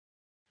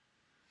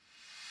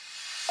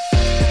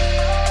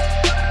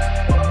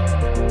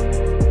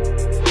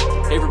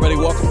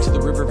welcome to the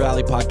River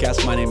Valley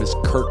Podcast. My name is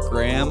Kirk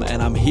Graham,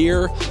 and I'm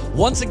here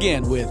once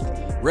again with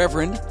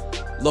Reverend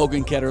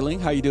Logan Ketterling.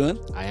 How you doing?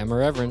 I am a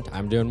reverend.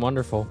 I'm doing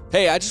wonderful.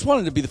 Hey, I just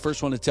wanted to be the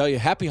first one to tell you,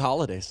 happy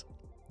holidays.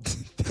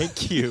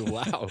 Thank you.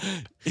 Wow.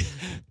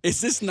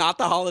 Is this not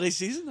the holiday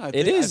season?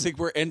 It is. I think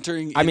we're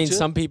entering I mean, into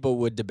some people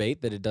would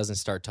debate that it doesn't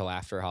start till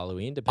after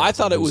Halloween. I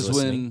thought it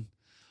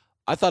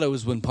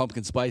was when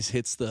Pumpkin Spice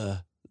hits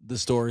the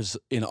stores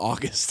in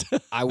August.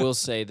 I will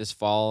say this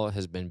fall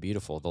has been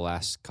beautiful. The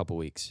last couple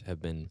weeks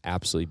have been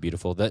absolutely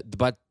beautiful.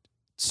 But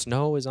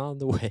snow is on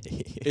the way.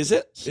 Is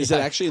it? Is it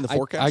actually in the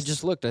forecast? I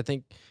just looked. I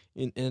think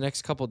in the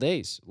next couple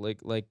days,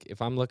 like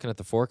if I'm looking at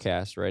the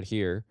forecast right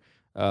here,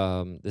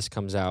 this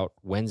comes out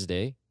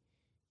Wednesday,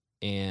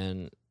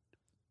 and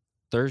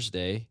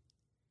Thursday's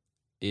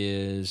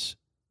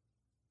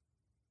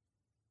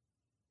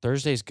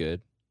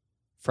good.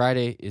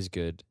 Friday is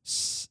good.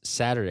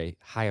 Saturday,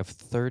 high of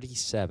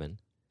 37.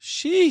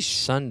 Sheesh.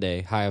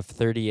 Sunday, high of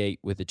 38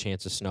 with a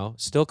chance of snow.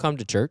 Still come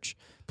to church,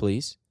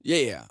 please.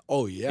 Yeah.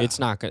 Oh, yeah. It's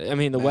not going to. I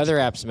mean, the weather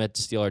app's meant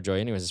to steal our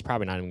joy anyways. It's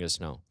probably not even going to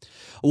snow.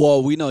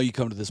 Well, we know you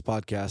come to this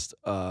podcast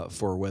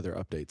for weather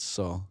updates,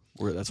 so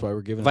that's why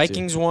we're giving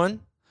Vikings it to you. won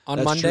on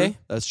That's Monday. True.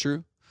 That's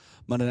true.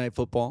 Monday Night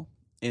Football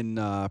in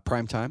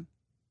prime time.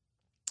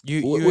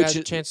 You had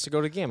a chance to go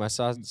to the game. I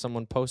saw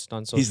someone post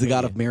on social media. He's the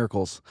God of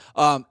miracles.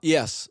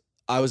 Yes,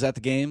 I was at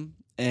the game,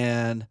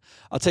 and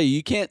I'll tell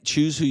you can't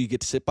choose who you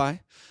get to sit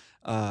by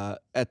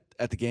at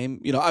the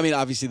game. You know, I mean,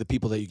 obviously the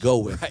people that you go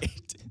with, right?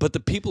 But the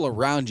people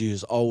around you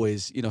is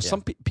always,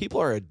 some people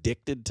are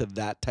addicted to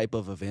that type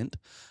of event.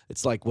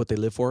 It's like what they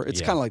live for. It's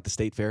kind of like the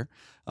state fair.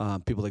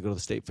 People that go to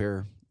the state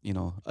fair,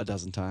 a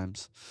dozen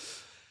times.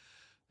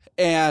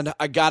 And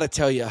I got to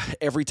tell you,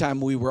 every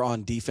time we were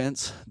on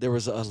defense, there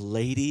was a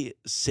lady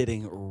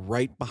sitting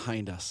right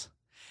behind us.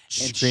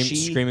 And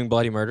Screaming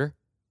bloody murder?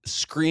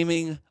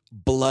 Screaming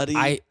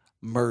bloody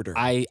murder.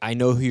 I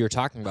know who you're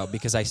talking about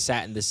because I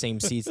sat in the same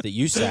seats that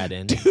you sat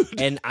in.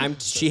 Dude.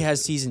 And she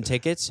has season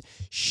tickets.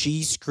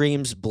 She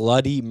screams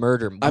bloody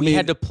murder. We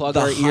had to plug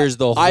our ears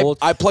the whole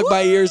I plugged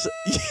my ears.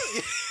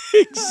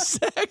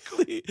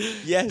 Exactly.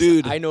 Yes,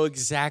 dude. I know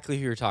exactly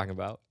who you're talking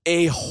about.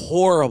 A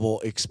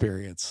horrible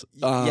experience.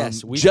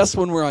 Yes, just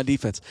when we're on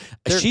defense.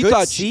 She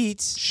thought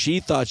seats. She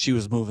thought she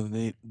was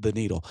moving the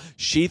needle.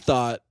 She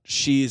thought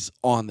she's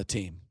on the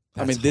team.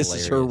 That's this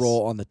is her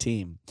role on the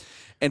team.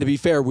 And to be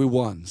fair, we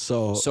won.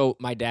 So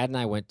my dad and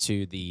I went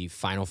to the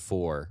Final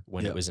Four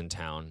when it was in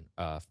town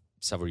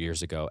several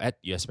years ago at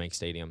US Bank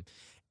Stadium.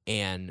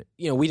 And,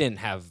 we didn't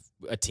have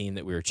a team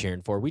that we were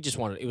cheering for. We just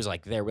wanted, it was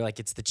like there. We're like,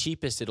 it's the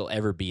cheapest it'll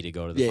ever be to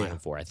go to the Final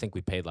Four. I think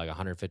we paid like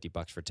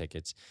 $150 for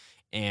tickets.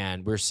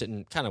 And we're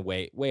sitting kind of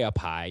way up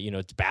high.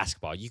 It's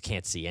basketball. You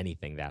can't see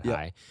anything that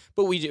high.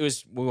 But we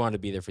wanted to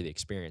be there for the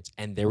experience.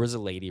 And there was a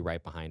lady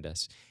right behind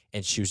us.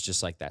 And she was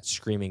just like that,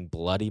 screaming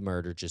bloody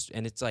murder.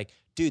 And it's like,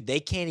 dude, they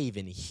can't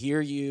even hear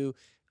you.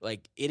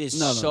 Like, it is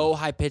so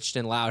high-pitched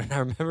and loud. And I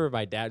remember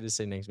my dad was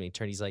sitting next to me.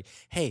 He's like,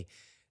 hey,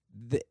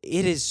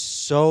 it is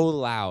so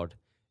loud.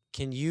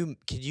 Can you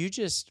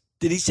just...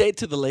 Did he say it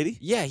to the lady?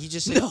 Yeah, he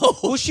just said... No.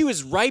 Well, she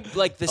was right,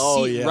 like, the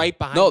seat right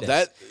behind us.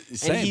 No,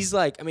 same. And he's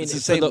like, I mean,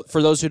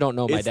 for those who don't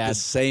know, my dad... It's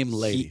the same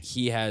lady.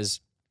 He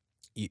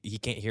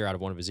can't hear out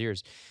of one of his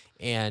ears.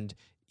 And...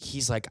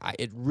 he's like,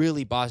 it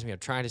really bothers me. I'm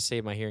trying to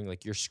save my hearing.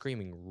 Like, you're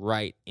screaming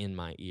right in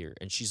my ear.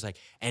 And she's like,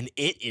 and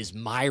it is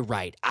my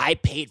right. I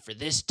paid for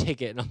this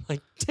ticket. And I'm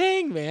like,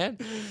 dang, man.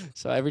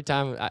 So every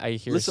time I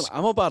hear... Listen,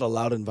 I'm about a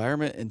loud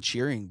environment and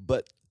cheering,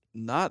 but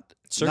not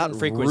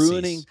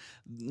frequencies.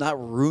 Not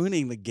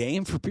ruining the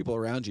game for people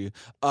around you.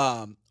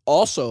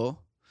 Also,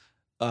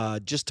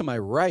 just to my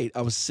right,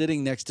 I was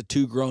sitting next to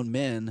two grown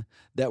men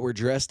that were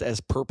dressed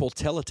as purple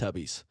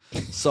Teletubbies.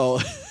 So...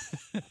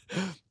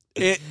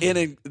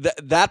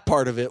 that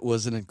part of it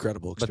was an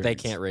incredible experience.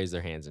 But they can't raise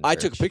their hands in I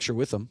church. took a picture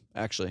with them,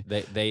 actually.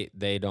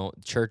 They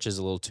don't. Church is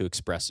a little too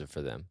expressive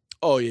for them.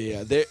 Oh,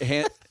 yeah. Their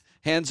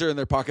hands are in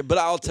their pocket. But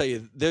I'll tell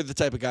you, they're the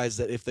type of guys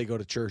that if they go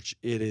to church,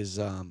 it is...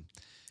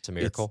 it's a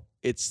miracle.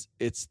 It's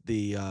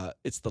the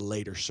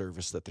later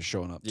service that they're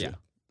showing up to,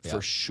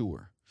 for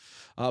sure.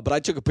 But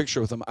I took a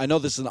picture with them. I know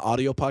this is an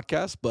audio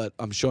podcast, but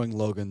I'm showing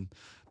Logan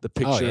the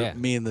picture of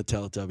me and the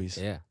Teletubbies.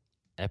 Yeah,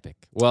 epic.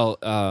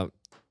 Well,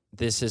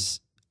 this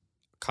is...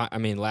 I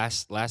mean,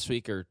 last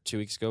week or 2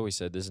 weeks ago, we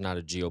said this is not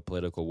a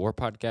geopolitical war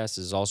podcast. This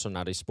is also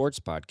not a sports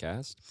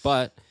podcast,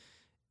 but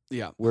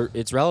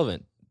it's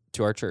relevant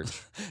to our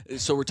church.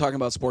 So we're talking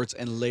about sports,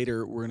 and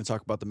later we're going to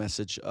talk about the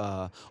message,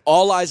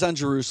 all eyes on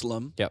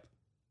Jerusalem,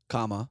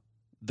 comma,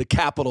 the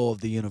capital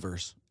of the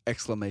universe,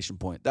 exclamation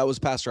point. That was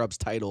Pastor Rob's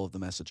title of the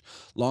message.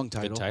 Long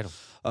title.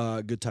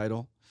 Good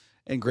title.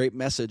 And great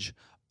message.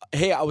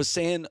 Hey, I was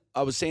saying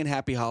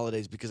happy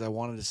holidays because I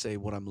wanted to say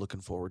what I'm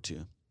looking forward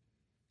to.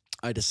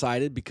 I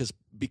decided because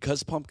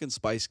Pumpkin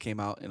Spice came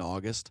out in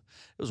August,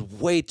 it was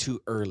way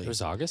too early. It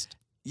was August?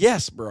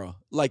 Yes, bro.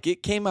 Like,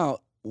 it came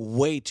out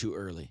way too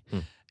early.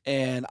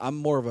 and I'm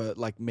more of a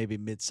like maybe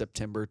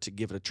mid-September to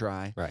give it a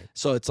try. Right.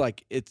 So it's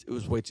like it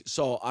was way too.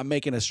 So I'm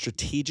making a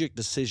strategic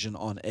decision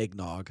on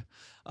eggnog,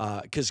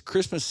 because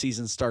Christmas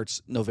season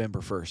starts November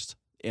 1st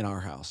in our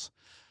house.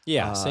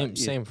 Yeah,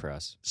 same for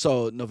us.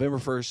 So November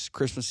 1st,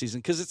 Christmas season,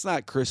 because it's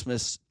not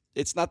Christmas.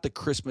 It's not the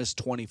Christmas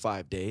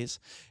 25 days.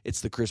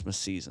 It's the Christmas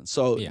season.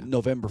 So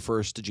November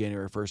 1st to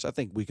January 1st, I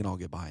think we can all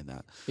get behind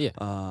that.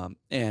 Yeah.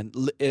 And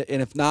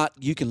if not,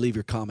 you can leave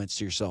your comments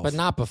to yourself. But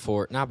not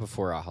before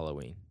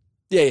Halloween.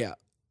 Yeah.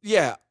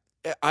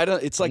 I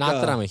don't. It's like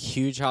not that I'm a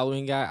huge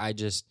Halloween guy. I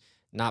just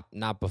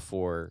not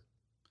before.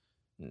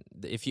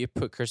 If you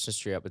put Christmas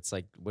tree up, it's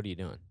like, what are you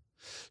doing?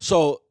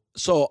 So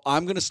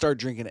I'm gonna start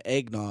drinking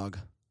eggnog.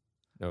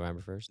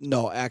 November 1st?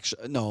 No,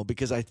 actually, no,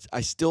 because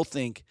I still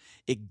think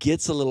it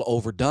gets a little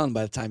overdone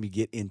by the time you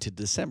get into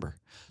December.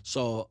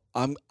 So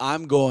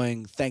I'm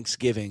going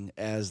Thanksgiving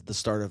as the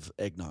start of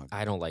eggnog.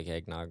 I don't like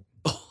eggnog.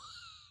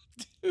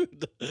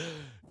 Dude.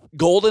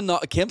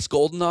 Kemp's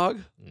Golden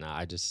Nog? No,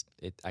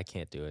 I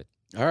can't do it.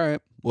 All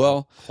right.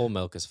 Well, whole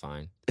milk is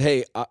fine.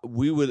 Hey,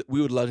 we would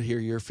love to hear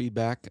your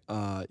feedback.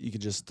 You can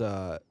just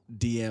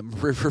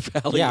DM River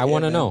Valley. Yeah, I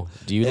want to know.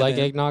 Do you like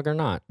eggnog or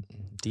not?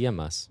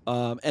 DM us.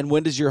 And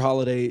when does your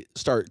holiday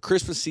start?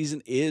 Christmas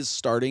season is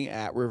starting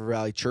at River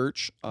Valley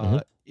Church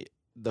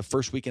the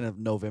first weekend of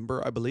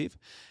November, I believe.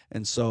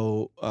 And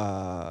so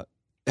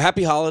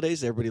happy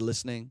holidays, everybody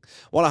listening.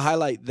 Want to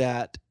highlight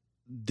that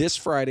this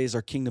Friday is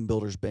our Kingdom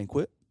Builders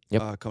Banquet.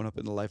 Coming up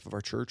in the life of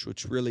our church,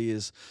 which really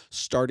is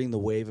starting the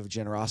wave of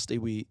generosity.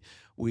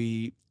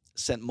 We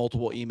sent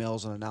multiple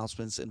emails and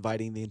announcements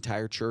inviting the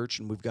entire church,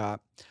 and we've got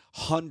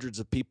hundreds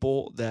of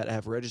people that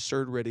have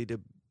registered, ready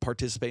to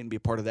participate and be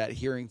a part of that,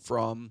 hearing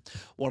from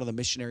one of the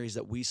missionaries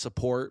that we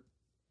support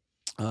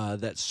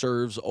that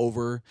serves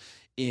over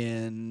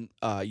in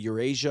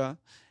Eurasia,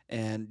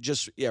 and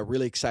just,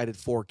 really excited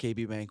for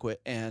KB Banquet.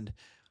 And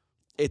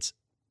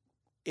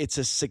it's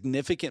a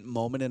significant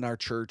moment in our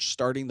church.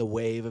 Starting the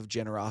wave of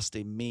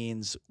generosity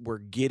means we're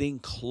getting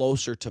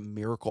closer to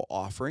miracle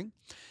offering.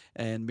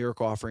 And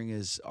miracle offering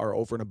is our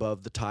over and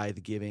above the tithe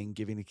giving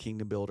to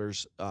kingdom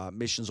builders,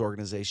 missions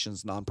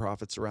organizations,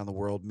 nonprofits around the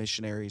world,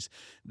 missionaries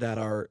that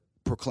are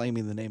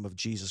proclaiming the name of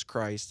Jesus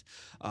Christ,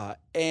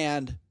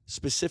 and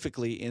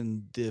specifically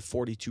in the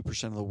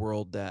 42% of the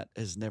world that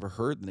has never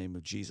heard the name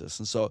of Jesus.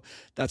 And so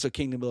that's what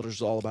Kingdom Builders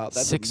is all about.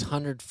 That's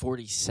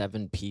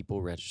 647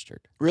 people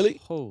registered.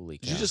 Really? Holy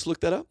cow. Did you just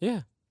look that up?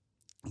 Yeah.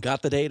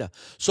 Got the data.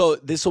 So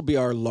this will be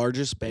our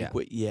largest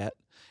banquet yet.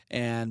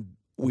 And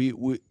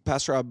we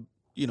Pastor Rob,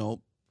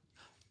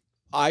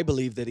 I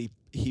believe that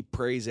he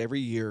prays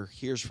every year,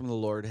 hears from the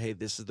Lord, hey,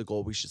 this is the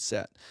goal we should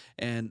set.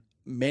 And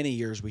many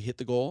years we hit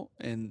the goal,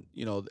 and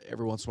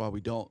every once in a while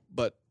we don't,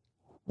 but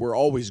we're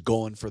always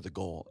going for the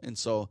goal. And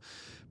so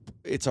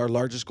it's our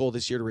largest goal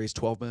this year to raise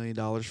 $12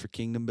 million for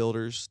Kingdom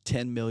Builders.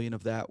 $10 million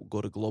of that will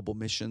go to global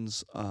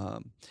missions,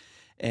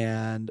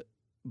 and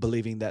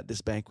believing that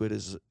this banquet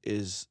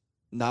is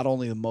not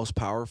only the most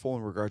powerful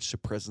in regards to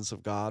presence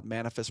of God,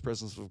 manifest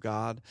presence of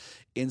God,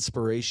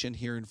 inspiration,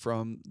 hearing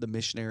from the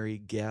missionary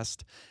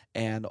guest,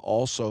 and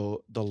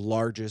also the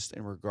largest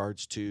in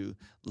regards to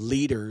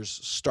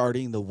leaders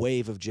starting the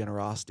wave of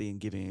generosity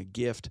and giving a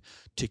gift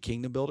to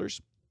Kingdom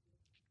Builders.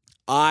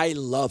 I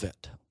love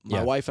it.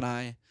 My wife and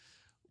I,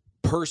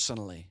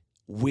 personally,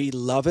 we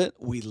love it.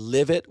 We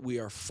live it. We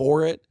are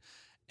for it.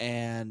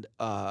 And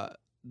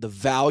the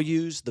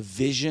values, the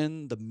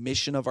vision, the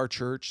mission of our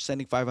church,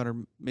 sending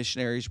 500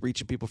 missionaries,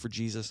 reaching people for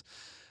Jesus,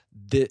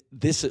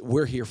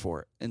 we're here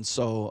for it. And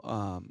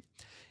so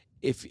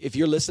if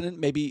you're listening,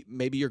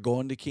 maybe you're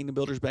going to Kingdom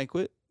Builders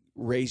Banquet,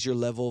 raise your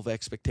level of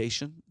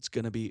expectation. It's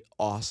going to be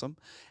awesome.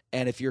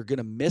 And if you're going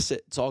to miss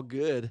it, it's all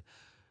good.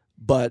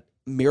 But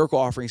Miracle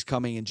Offering's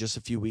coming in just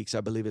a few weeks.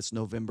 I believe it's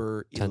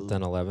November 10th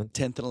and 11th.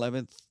 10th and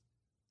 11th.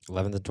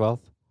 11th and 12th?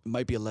 It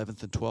might be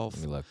 11th and 12th.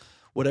 Let me look.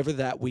 Whatever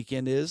that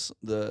weekend is,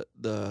 the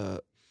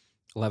 11th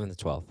and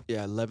 12th.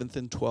 Yeah, 11th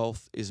and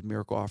 12th is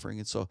Miracle Offering.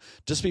 And so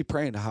just be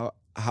praying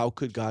how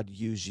could God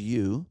use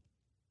you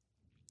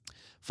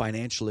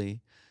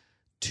financially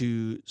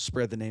to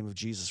spread the name of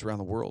Jesus around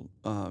the world.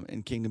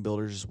 And Kingdom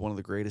Builders is one of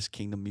the greatest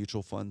kingdom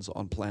mutual funds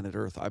on planet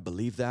Earth. I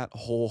believe that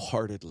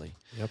wholeheartedly.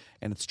 Yep.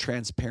 And it's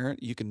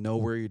transparent. You can know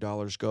where your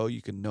dollars go.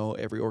 You can know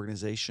every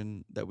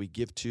organization that we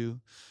give to.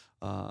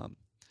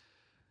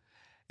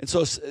 And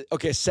so,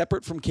 okay,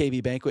 separate from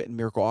KB Banquet and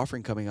Miracle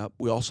Offering coming up,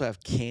 we also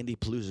have Candy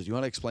Palooza. Do you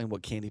want to explain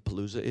what Candy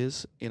Palooza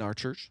is in our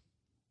church?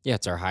 Yeah,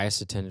 it's our highest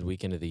attended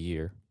weekend of the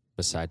year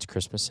besides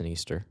Christmas and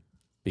Easter,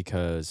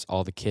 because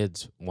all the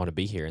kids want to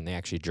be here, and they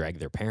actually drag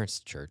their parents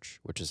to church,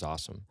 which is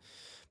awesome.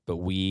 But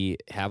we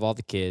have all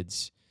the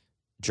kids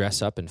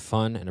dress up in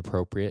fun and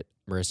appropriate.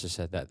 Marissa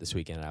said that this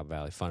weekend at Apple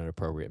Valley, fun and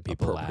appropriate, and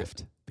people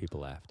laughed.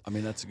 People laughed. I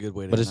mean, that's a good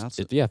way to announce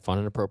it. Yeah, fun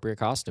and appropriate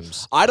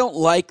costumes. I don't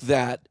like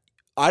that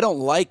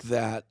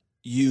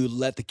you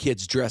let the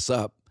kids dress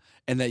up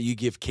and that you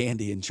give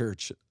candy in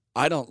church.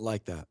 I don't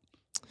like that.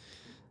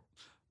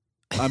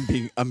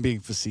 I'm being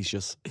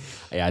facetious.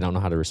 Yeah, I don't know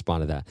how to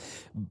respond to that.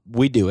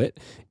 We do it,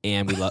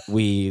 and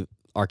we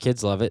our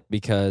kids love it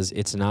because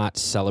it's not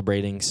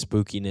celebrating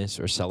spookiness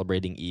or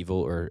celebrating evil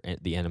or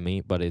the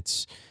enemy, but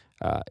it's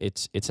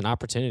an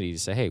opportunity to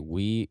say, hey,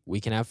 we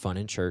can have fun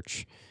in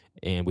church,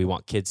 and we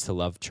want kids to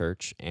love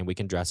church, and we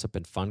can dress up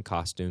in fun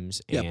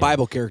costumes. Yeah, and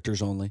Bible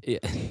characters only. Yeah,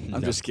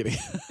 I'm just kidding.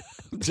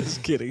 I'm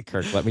just kidding.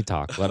 Kirk, let me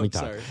talk. Let me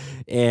talk. Sorry.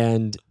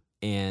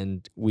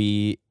 And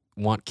we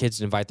want kids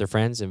to invite their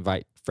friends,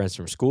 invite friends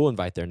from school,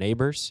 invite their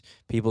neighbors,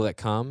 people that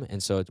come.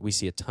 And so we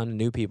see a ton of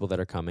new people that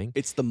are coming.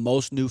 It's the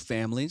most new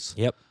families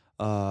Yep.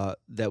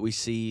 that we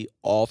see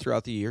all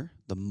throughout the year,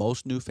 the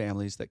most new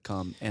families that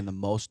come, and the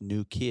most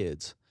new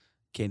kids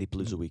Candy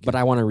Palooza weekend. But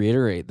I want to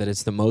reiterate that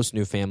it's the most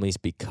new families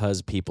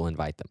because people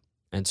invite them.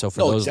 And so for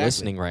those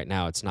listening right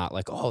now, it's not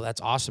like, oh,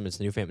 that's awesome, it's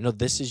a new family. No,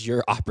 this is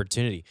your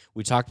opportunity.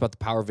 We talked about the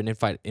power of an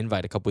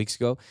invite a couple weeks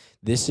ago.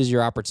 This is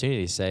your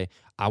opportunity to say,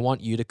 I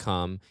want you to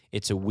come.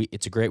 It's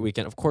a great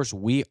weekend. Of course,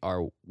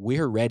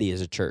 we're ready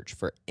as a church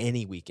for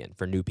any weekend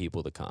for new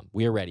people to come.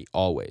 We are ready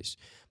always.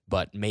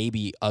 But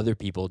maybe other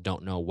people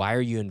don't know, why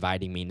are you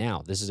inviting me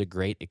now? This is a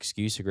great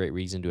excuse, a great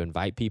reason to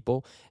invite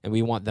people, and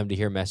we want them to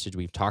hear a message.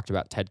 We've talked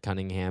about Ted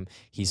Cunningham.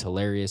 He's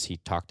hilarious. He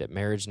talked at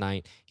marriage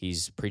night.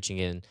 He's preaching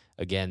in,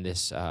 again,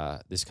 this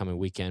coming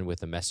weekend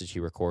with a message he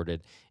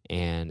recorded,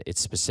 and it's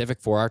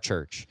specific for our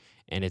church,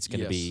 and it's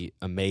going to be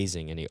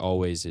amazing, and he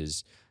always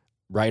is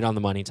right on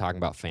the money talking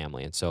about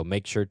family. And so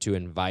make sure to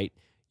invite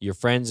your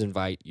friends,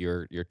 invite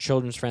your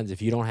children's friends.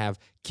 If you don't have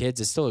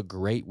kids, it's still a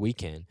great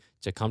weekend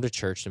to come to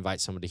church, invite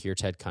someone to hear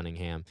Ted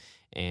Cunningham.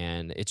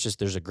 And it's just,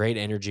 there's a great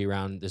energy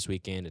around this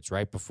weekend. It's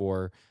right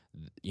before,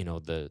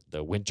 the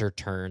winter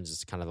turns.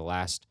 It's kind of the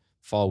last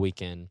fall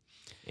weekend,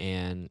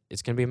 and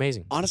it's going to be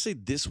amazing. Honestly,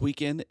 this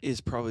weekend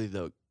is probably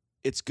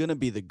it's going to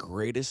be the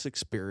greatest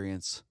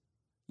experience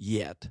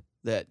yet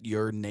that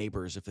your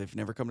neighbors, if they've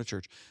never come to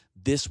church,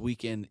 this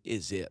weekend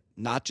is it.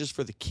 Not just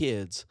for the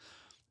kids,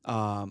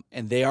 and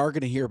they are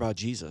going to hear about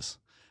Jesus,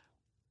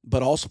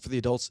 but also for the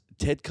adults.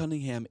 Ted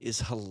Cunningham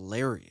is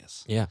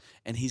hilarious. Yeah.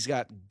 And he's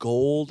got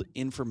gold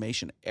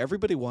information.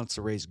 Everybody wants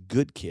to raise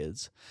good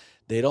kids.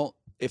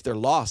 If they're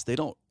lost, they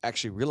don't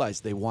actually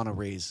realize they want to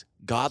raise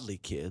godly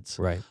kids.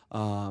 Right.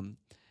 And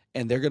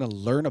they're going to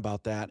learn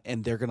about that,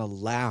 and they're going to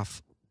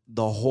laugh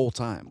the whole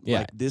time.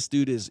 Yeah. Like, this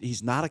dude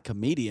he's not a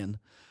comedian,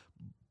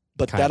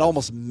 but Kind that of.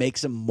 almost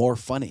makes him more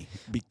funny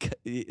because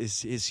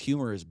his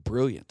humor is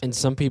brilliant. And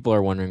some people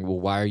are wondering, well,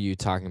 why are you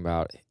talking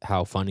about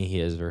how funny he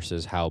is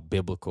versus how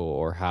biblical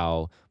or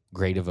how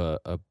great of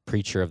a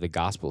preacher of the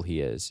gospel he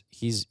is?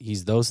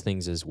 He's those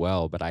things as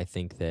well, but I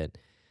think that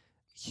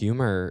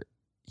humor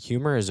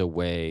is a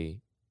way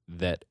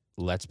that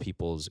lets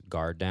people's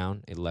guard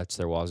down. It lets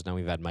their walls down.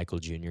 We've had Michael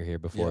Jr. here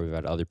before. Yeah. We've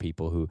had other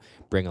people who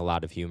bring a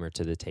lot of humor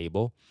to the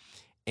table.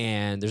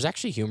 And there's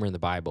actually humor in the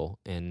Bible,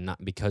 and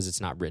not because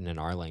it's not written in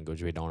our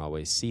language, we don't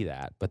always see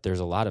that. But there's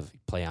a lot of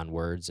play on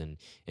words and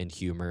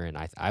humor, and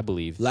I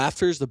believe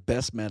laughter is the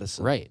best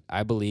medicine. Right.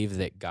 I believe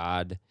that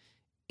God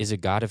is a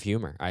God of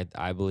humor.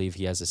 I believe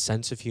he has a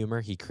sense of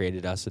humor. He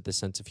created us with a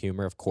sense of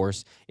humor. Of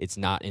course, it's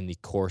not in the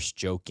coarse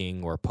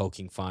joking or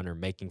poking fun or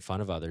making fun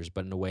of others,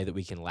 but in a way that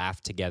we can laugh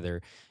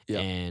together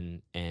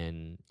and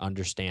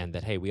understand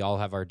that, hey, we all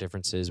have our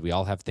differences. We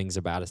all have things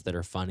about us that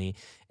are funny,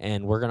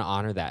 and we're going to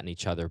honor that in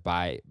each other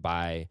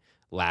by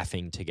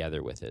laughing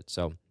together with it.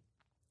 So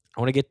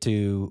I want to get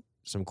to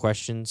some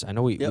questions. I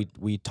know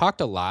we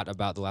talked a lot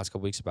about the last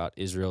couple weeks about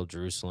Israel,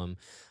 Jerusalem.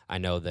 I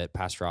know that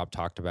Pastor Rob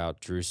talked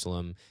about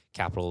Jerusalem,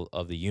 capital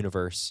of the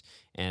universe,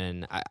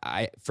 and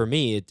I for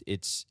me,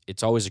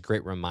 it's always a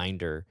great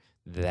reminder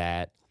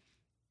that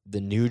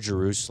the New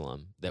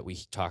Jerusalem that we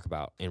talk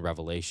about in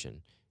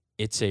Revelation,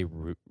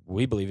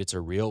 we believe it's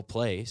a real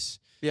place.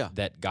 Yeah.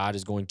 That God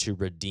is going to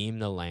redeem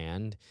the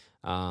land.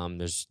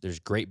 There's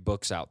great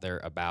books out there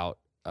about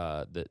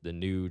the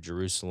New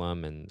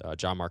Jerusalem, and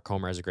John Mark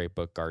Comer has a great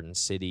book, Garden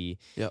City.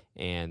 Yep.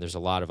 And there's a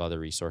lot of other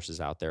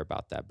resources out there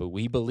about that. But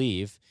we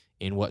believe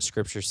in what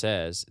Scripture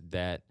says,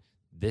 that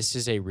this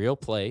is a real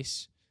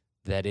place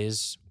that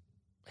is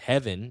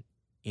heaven,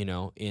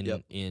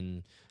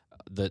 in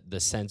the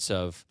sense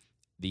of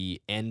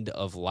the end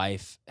of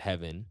life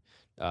heaven.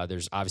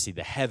 There's obviously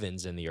the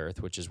heavens and the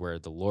earth, which is where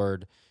the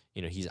Lord,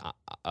 he's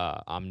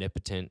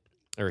omnipotent,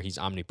 or he's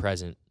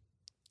omnipresent,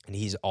 and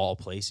he's all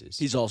places.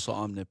 He's also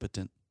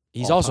omnipotent.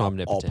 He's also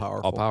omnipotent,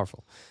 all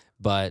powerful.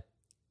 But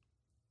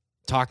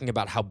talking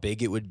about how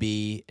big it would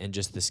be and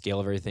just the scale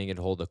of everything, it'd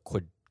hold a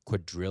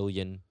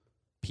quadrillion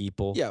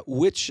people. Yeah,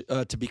 which,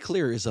 to be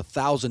clear, is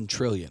 1,000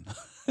 trillion.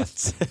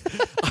 It's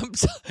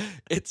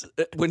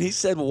when he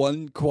said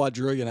 1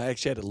 quadrillion, I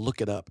actually had to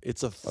look it up.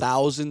 It's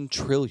 1,000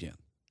 trillion.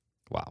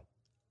 Wow.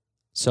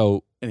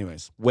 So,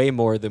 anyways, way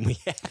more than we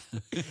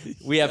have.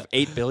 We have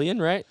 8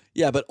 billion, right?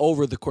 Yeah, but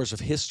over the course of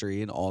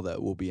history and all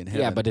that will be in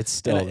heaven. Yeah, but it's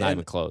still not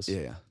even close.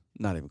 Yeah,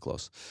 not even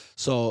close.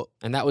 So,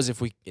 and that was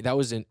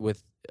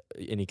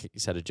and he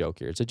said a joke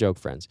here. It's a joke,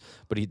 friends.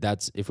 But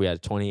that's if we had a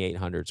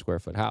 2,800 square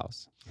foot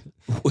house.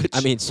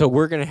 So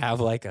we're gonna have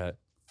like a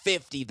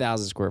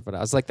 50,000 square foot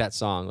house, like that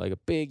song, like a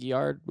big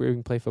yard where we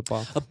can play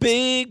football. A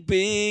big,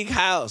 big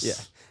house. Yeah,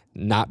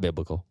 not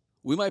biblical.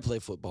 We might play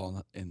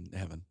football in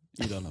heaven.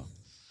 You don't know.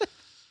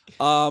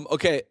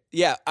 Okay.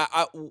 Yeah.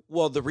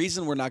 Well, the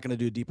reason we're not going to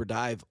do a deeper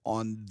dive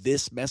on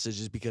this message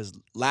is because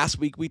last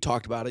week we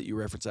talked about it. You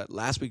referenced that.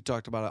 Last week we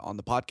talked about it on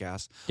the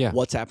podcast. Yeah.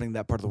 What's happening in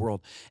that part of the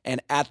world.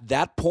 And at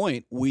that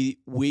point, we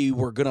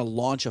were going to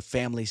launch a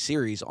family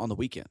series on the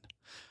weekend.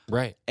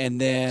 Right. And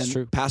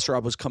then Pastor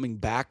Rob was coming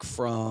back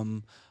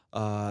from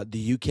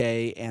the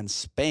UK and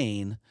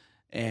Spain,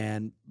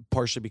 and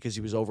partially because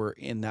he was over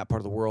in that part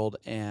of the world,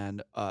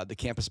 and the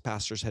campus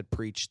pastors had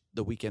preached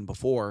the weekend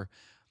before.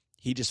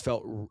 He just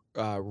felt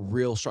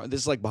real strong.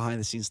 This is like behind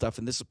the scenes stuff,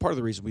 and this is part of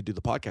the reason we do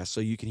the podcast, so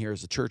you can hear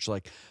as a church.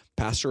 Like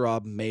Pastor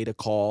Rob made a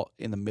call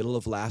in the middle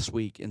of last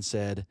week and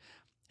said,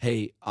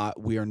 "Hey,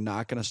 we are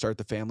not going to start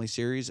the family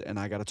series, and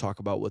I got to talk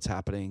about what's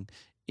happening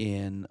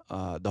in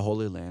the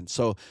Holy Land."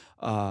 So,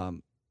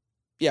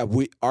 yeah,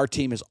 our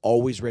team is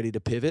always ready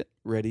to pivot,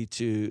 ready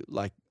to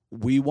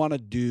we want to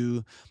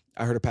do.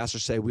 I heard a pastor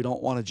say, we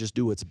don't want to just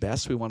do what's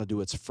best. We want to do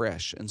what's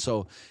fresh. And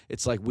so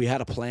it's like we had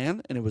a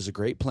plan, and it was a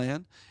great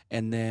plan.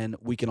 And then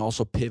we can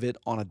also pivot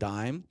on a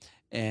dime,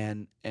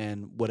 and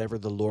whatever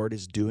the Lord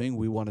is doing,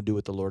 we want to do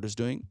what the Lord is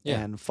doing,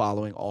 and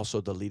following also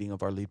the leading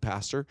of our lead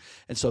pastor.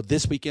 And so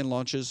this weekend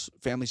launches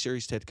Family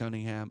Series, Ted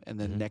Cunningham, and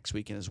then next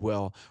weekend as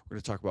well, we're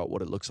going to talk about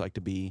what it looks like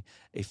to be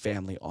a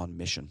family on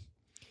mission.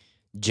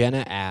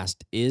 Jenna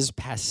asked, is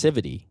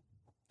passivity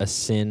a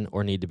sin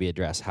or need to be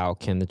addressed? How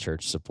can the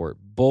church support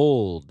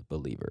bold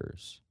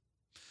believers?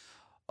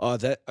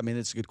 It's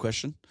a good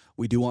question.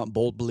 We do want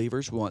bold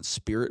believers. We want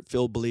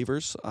spirit-filled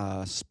believers.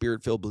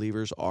 Spirit-filled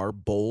believers are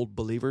bold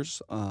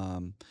believers.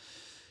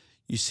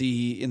 You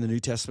see in the New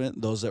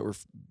Testament, those that were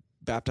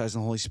baptized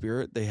in the Holy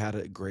Spirit, they had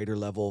a greater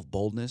level of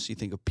boldness. You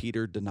think of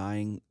Peter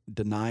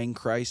denying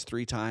Christ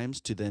 3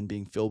 times to then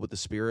being filled with the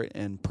Spirit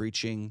and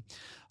preaching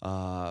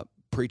to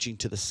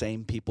the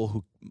same people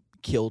who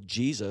killed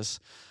Jesus.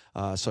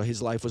 So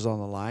his life was on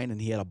the line,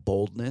 and he had a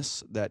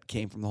boldness that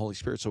came from the Holy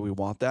Spirit. So we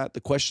want that.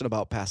 The question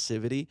about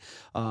passivity,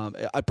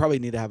 I probably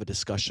need to have a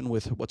discussion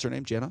with, what's her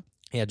name, Jenna?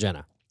 Yeah,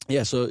 Jenna.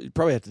 Yeah, so you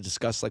probably have to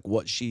discuss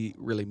what she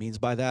really means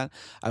by that.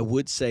 I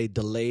would say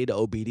delayed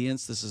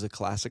obedience. This is a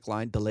classic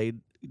line.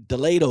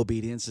 Delayed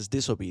obedience is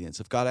disobedience.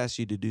 If God asks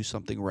you to do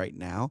something right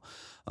now,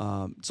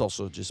 it's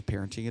also just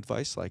parenting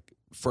advice, like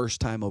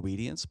first-time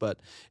obedience. But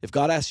if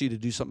God asks you to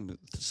do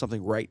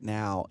something right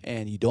now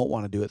and you don't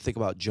want to do it, think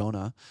about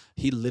Jonah.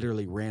 He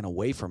literally ran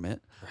away from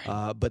it.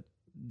 Right. But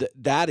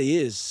that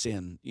is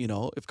sin.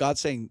 If God's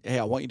saying, hey,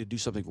 I want you to do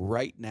something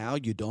right now,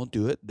 you don't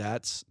do it,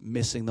 that's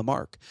missing the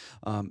mark.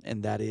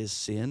 And that is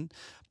sin.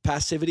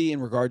 Passivity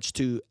in regards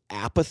to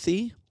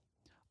apathy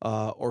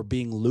or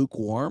being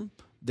lukewarm,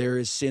 there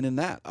is sin in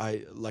that.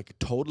 I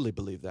totally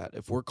believe that.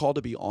 If we're called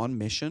to be on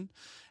mission,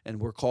 and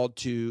we're called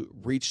to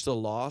reach the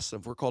lost,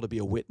 and if we're called to be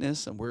a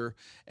witness, and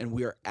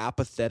we are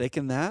apathetic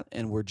in that,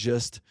 and we're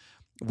just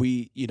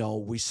we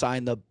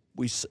sign the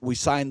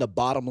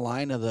bottom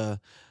line of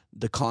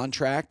the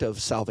contract of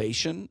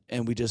salvation,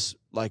 and we just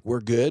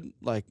we're good,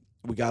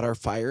 we got our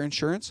fire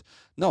insurance.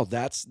 No,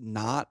 that's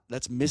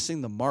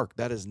missing the mark.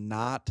 That is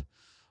not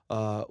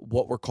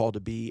what we're called to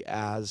be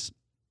as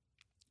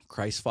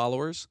Christ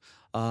followers.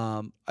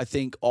 I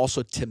think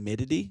also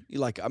timidity.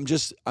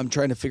 I'm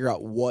trying to figure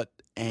out what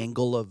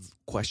angle of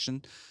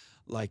question.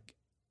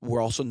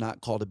 We're also not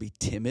called to be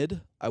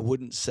timid. I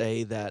wouldn't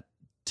say that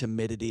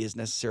timidity is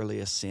necessarily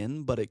a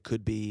sin, but it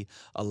could be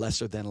a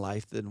lesser than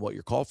life than what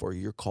you're called for.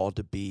 You're called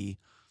to be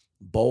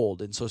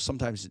bold. And so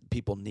sometimes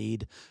people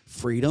need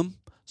freedom.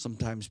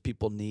 Sometimes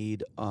people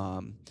need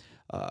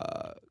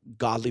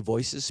godly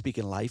voices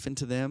speaking life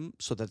into them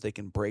so that they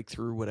can break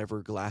through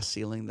whatever glass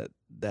ceiling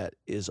that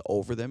is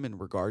over them in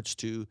regards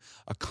to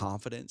a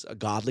confidence, a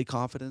godly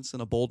confidence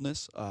and a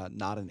boldness,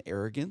 not an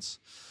arrogance.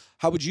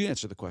 How would you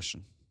answer the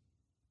question?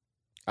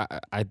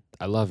 I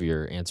love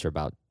your answer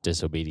about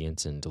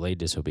disobedience and delayed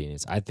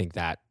disobedience. I think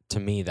that, to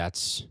me,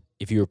 that's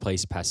if you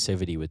replace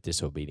passivity with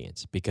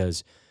disobedience,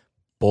 because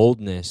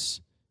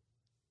boldness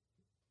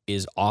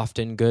is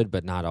often good,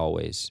 but not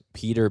always.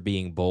 Peter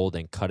being bold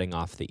and cutting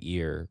off the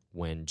ear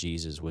when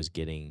Jesus was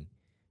getting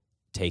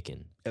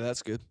taken. Yeah,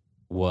 that's good.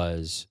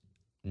 Was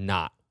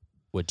not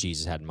what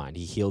Jesus had in mind.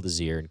 He healed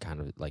his ear and kind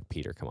of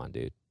Peter, come on,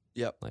 dude.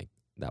 Yep.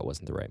 That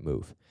wasn't the right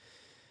move.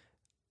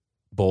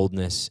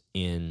 Boldness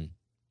in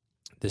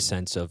the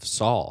sense of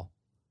Saul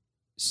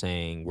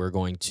saying, we're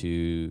going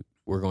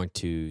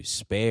to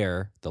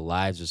spare the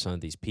lives of some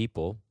of these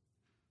people,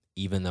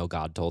 even though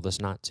God told us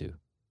not to.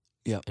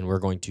 Yeah. And we're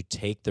going to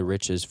take the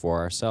riches for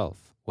ourselves.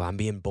 Well, I'm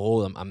being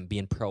bold. I'm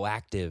being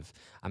proactive.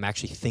 I'm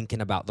actually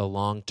thinking about the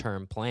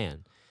long-term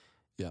plan.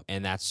 Yeah.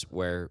 And that's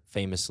where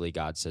famously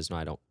God says, no,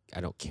 I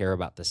don't care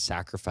about the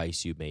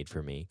sacrifice you made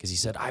for me. Because he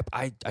said,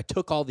 I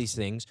took all these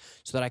things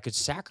so that I could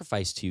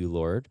sacrifice to you,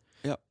 Lord.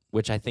 Yep.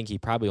 Which I think he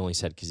probably only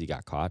said because he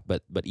got caught.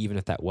 But even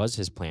if that was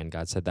his plan,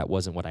 God said that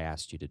wasn't what I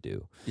asked you to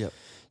do. Yep.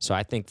 So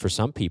I think for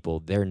some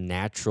people, their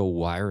natural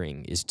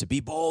wiring is to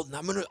be bold, and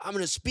I'm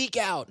gonna speak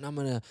out, and I'm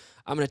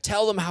gonna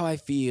tell them how I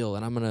feel,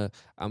 and I'm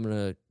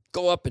gonna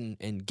go up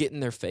and get in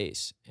their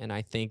face. And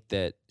I think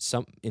that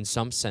in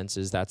some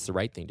senses, that's the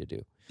right thing to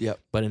do. Yep.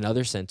 But in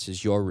other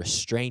senses, your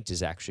restraint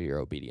is actually your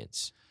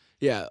obedience.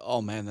 Yeah.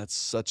 Oh man, that's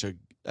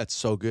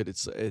so good.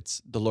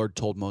 It's the Lord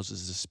told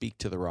Moses to speak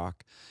to the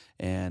rock,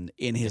 and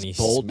in his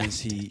boldness,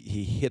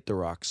 he hit the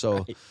rock.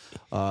 So,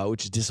 right.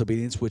 Which is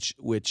disobedience,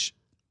 which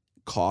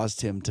caused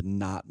him to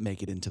not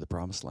make it into the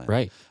promised land.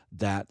 Right.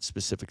 That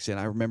specific sin.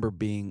 I remember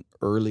being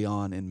early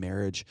on in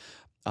marriage.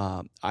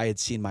 I had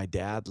seen my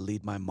dad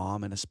lead my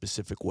mom in a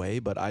specific way,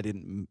 but I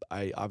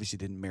obviously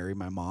didn't marry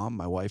my mom.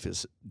 My wife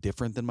is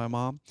different than my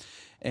mom.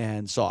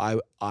 And so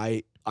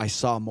I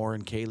saw more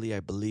in Kaylee.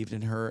 I believed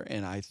in her,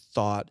 and I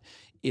thought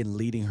in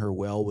leading her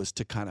well was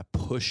to kind of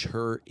push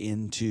her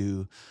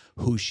into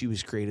who she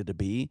was created to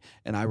be.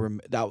 And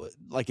that was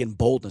like in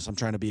boldness. I'm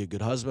trying to be a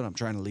good husband. I'm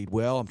trying to lead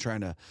well. I'm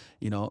trying to,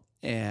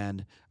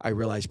 and I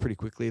realized pretty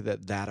quickly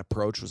that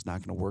approach was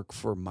not going to work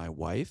for my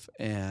wife.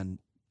 And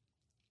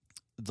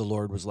the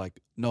Lord was like,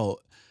 no,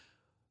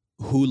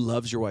 who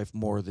loves your wife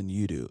more than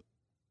you do?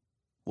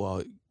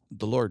 Well,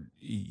 the Lord,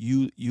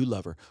 you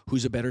love her.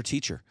 Who's a better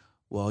teacher?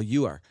 Well,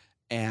 you are.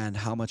 And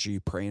how much are you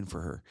praying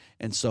for her?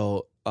 And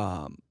so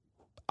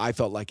I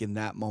felt like in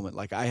that moment,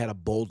 like I had a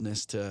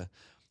boldness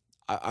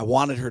I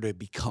wanted her to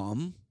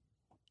become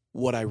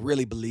what I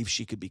really believe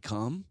she could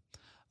become.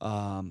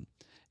 And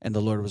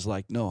the Lord was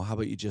like, no, how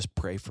about you just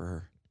pray for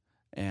her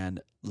and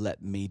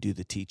let me do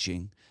the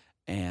teaching?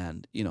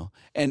 And,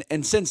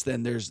 and since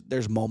then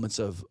there's moments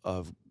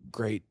of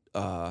great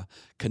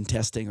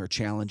contesting or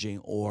challenging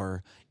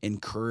or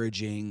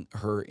encouraging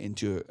her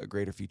into a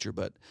greater future.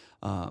 But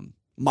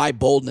my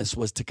boldness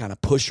was to kind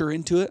of push her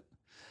into it.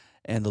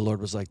 And the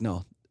Lord was like,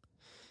 no,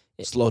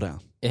 slow down.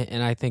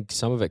 And I think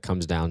some of it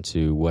comes down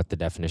to what the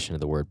definition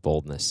of the word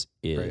boldness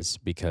is,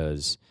 right.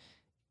 Because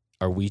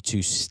are we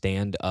to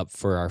stand up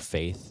for our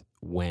faith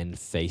when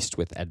faced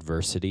with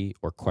adversity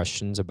or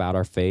questions about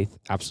our faith?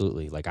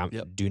 Absolutely. Like,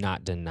 do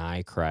not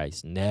deny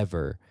Christ.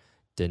 Never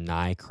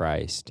deny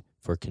Christ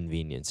for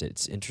convenience.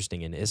 It's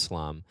interesting, in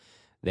Islam,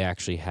 they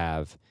actually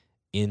have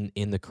in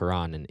the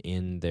Quran and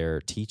in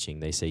their teaching,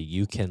 they say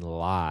you can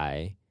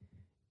lie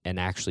and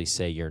actually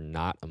say you're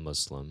not a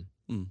Muslim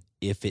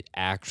if it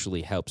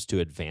actually helps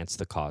to advance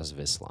the cause of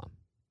Islam.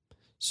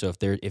 So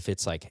if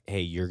it's like,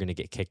 hey, you're going to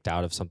get kicked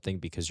out of something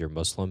because you're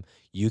Muslim,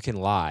 you can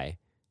lie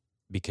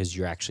because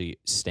you're actually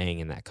staying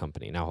in that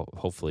company. Now,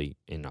 hopefully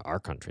in our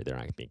country, they're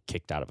not going to be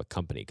kicked out of a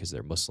company because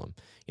they're Muslim.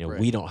 Right.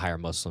 We don't hire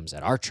Muslims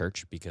at our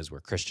church because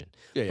we're Christian,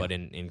 but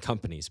in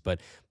companies.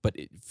 But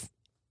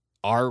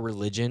our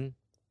religion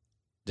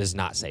does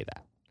not say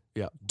that.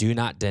 Yeah. Do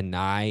not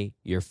deny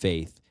your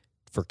faith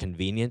for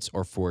convenience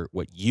or for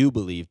what you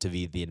believe to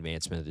be the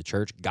advancement of the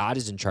church. God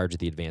is in charge of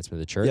the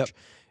advancement of the church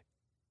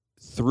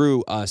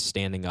through us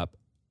standing up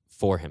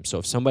for him. So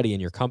if somebody in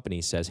your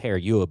company says, hey, are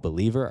you a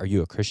believer? Are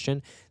you a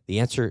Christian? The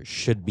answer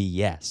should be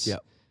yes.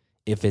 Yep.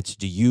 If it's,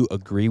 do you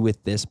agree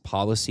with this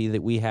policy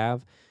that we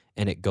have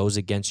and it goes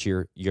against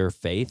your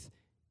faith,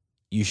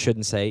 you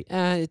shouldn't say,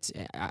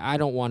 I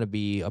don't want to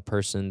be a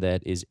person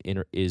that is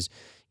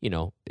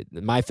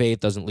my faith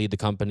doesn't lead the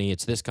company.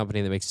 It's this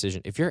company that makes the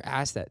decision. If you're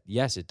asked that,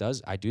 yes, it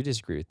does. I do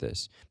disagree with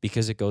this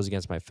because it goes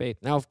against my faith.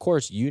 Now, of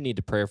course, you need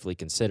to prayerfully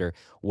consider,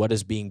 what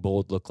does being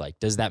bold look like?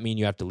 Does that mean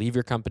you have to leave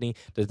your company?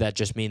 Does that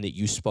just mean that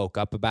you spoke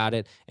up about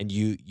it and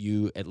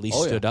you at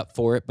least stood up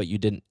for it, but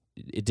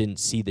it didn't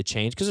see the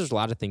change? Because there's a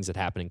lot of things that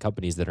happen in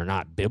companies that are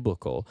not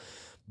biblical.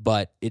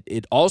 But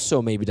it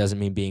also maybe doesn't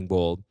mean being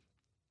bold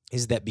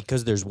is that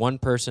because there's one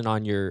person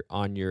on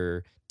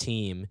your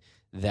team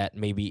that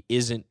maybe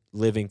isn't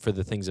living for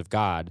the things of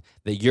God,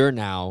 that you're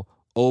now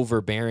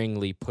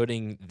overbearingly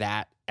putting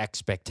that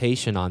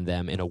expectation on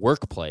them in a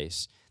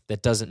workplace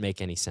that doesn't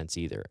make any sense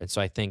either. And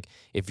so I think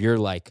if you're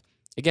like,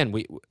 again,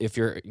 if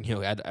you're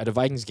at a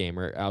Vikings game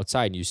or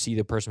outside and you see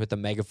the person with the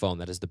megaphone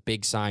that has the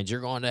big signs,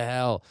 you're going to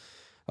hell.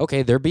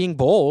 Okay, they're being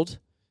bold,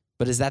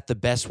 but is that the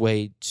best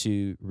way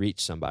to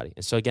reach somebody?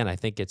 And so again, I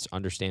think it's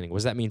understanding, what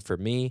does that mean for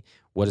me?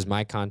 What is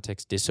my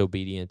context?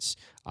 Disobedience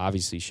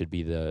obviously should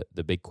be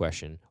the big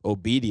question.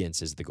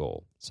 Obedience is the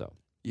goal. So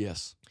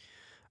yes.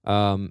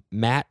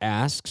 Matt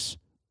asks,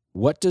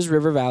 what does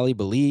River Valley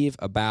believe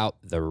about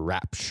the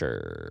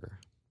rapture?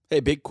 Hey,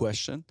 big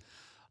question.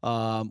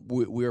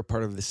 We are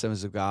part of the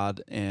Assemblies of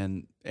God,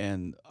 and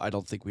I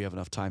don't think we have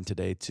enough time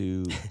today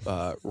to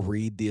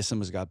read the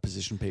Assemblies of God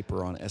position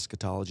paper on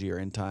eschatology or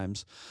end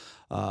times.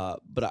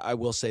 But I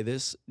will say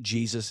this: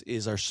 Jesus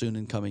is our soon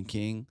and coming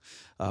King.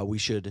 We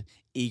should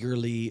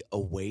eagerly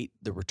await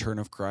the return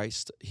of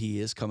Christ. He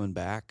is coming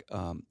back.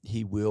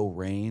 He will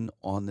reign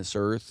on this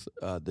earth.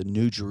 The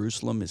New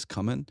Jerusalem is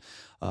coming,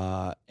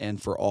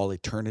 and for all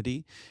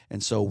eternity.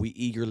 And so we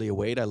eagerly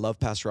await. I love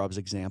Pastor Rob's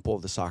example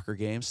of the soccer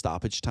game,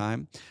 stoppage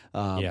time.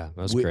 That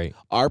was great.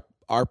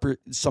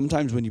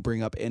 Sometimes when you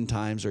bring up end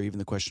times or even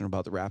the question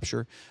about the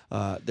rapture,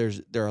 there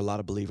are a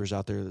lot of believers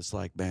out there that's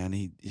like, man,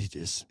 he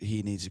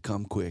needs to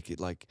come quick.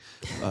 Like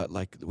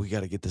we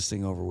got to get this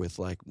thing over with.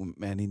 Like,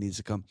 man, he needs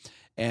to come.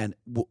 And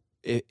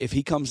if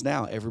he comes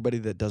now, everybody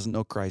that doesn't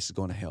know Christ is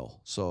going to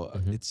hell. So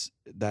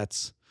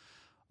that's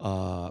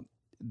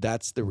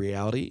That's the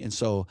reality. And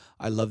so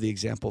I love the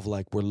example of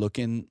like we're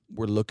looking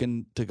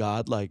to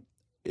God. Like,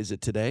 is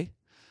it today?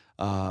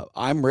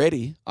 I'm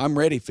ready. I'm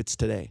ready if it's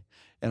today,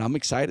 and I'm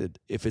excited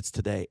if it's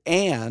today.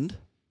 And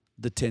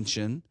the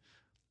tension,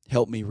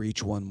 help me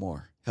reach one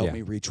more. Help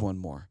me reach one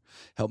more.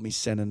 Help me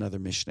send another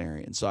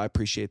missionary. And so I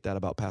appreciate that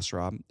about Pastor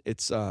Rob.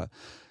 It's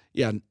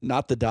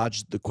not to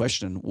dodge the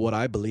question. What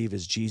I believe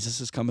is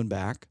Jesus is coming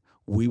back.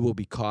 We will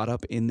be caught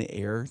up in the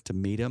air to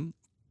meet him,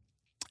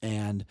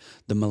 and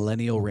the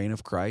millennial reign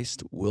of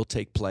Christ will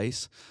take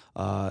place.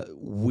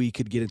 We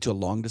could get into a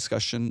long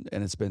discussion,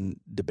 and it's been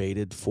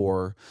debated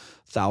for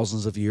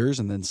thousands of years,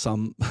 and then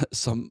some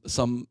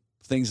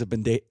things have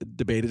been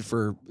debated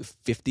for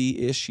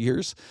 50-ish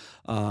years.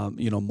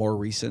 More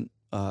recent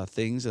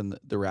things, and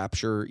the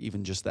rapture,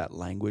 even just that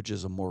language,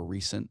 is a more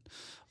recent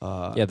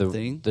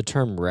thing. The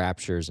term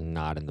rapture is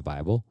not in the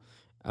Bible.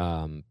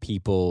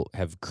 People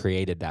have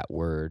created that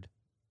word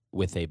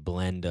with a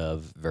blend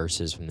of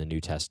verses from the New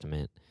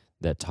Testament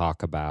that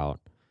talk about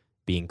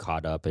being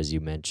caught up, as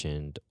you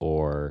mentioned,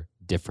 or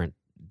different.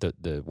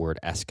 The word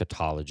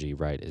eschatology,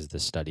 right, is the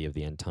study of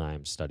the end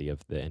times, study of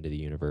the end of the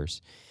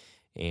universe.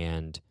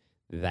 And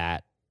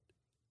that,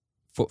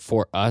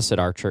 for us at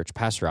our church,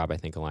 Pastor Rob, I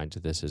think, aligned to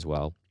this as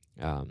well.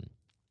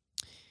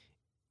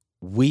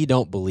 We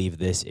don't believe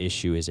this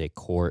issue is a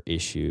core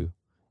issue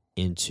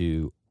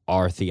into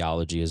our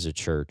theology as a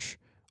church.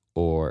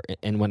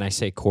 And when I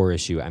say core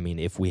issue, I mean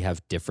if we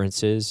have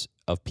differences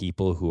of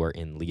people who are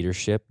in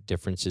leadership,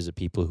 differences of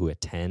people who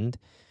attend,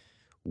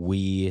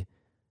 we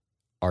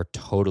are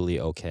totally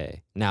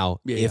okay.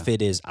 Now, if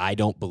it is, I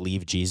don't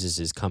believe Jesus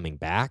is coming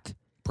back,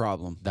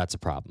 that's a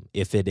problem.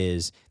 If it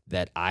is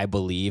that I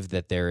believe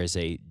that there is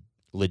a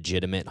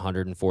legitimate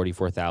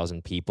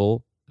 144,000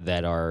 people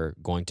that are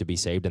going to be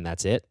saved and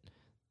that's it,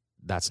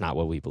 that's not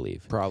what we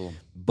believe. Problem.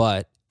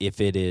 But if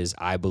it is,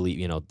 I believe,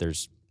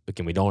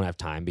 we don't have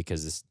time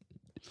because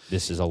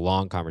this is a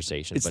long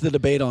conversation. It's the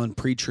debate on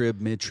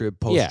pre-trib, mid-trib,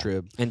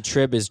 post-trib. Yeah. And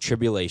trib is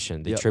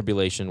tribulation. The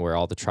tribulation where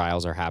all the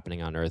trials are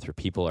happening on earth, where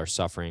people are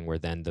suffering, where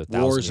then the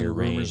 1,000-year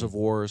reign. Rumors of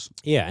wars.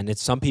 Yeah, and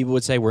some people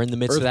would say we're in the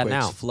midst of that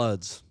now.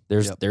 Floods.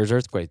 There's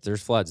earthquakes,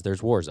 there's floods,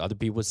 there's wars. Other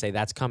people would say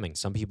that's coming.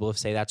 Some people would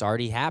say that's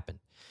already happened.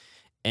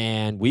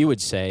 And we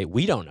would say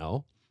we don't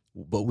know,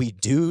 but we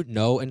do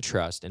know and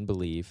trust and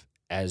believe,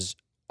 as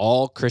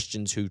all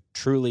Christians who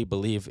truly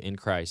believe in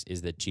Christ,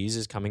 is that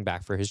Jesus is coming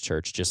back for his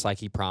church, just like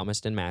he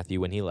promised in Matthew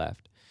when he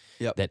left,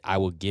 that I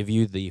will give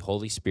you the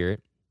Holy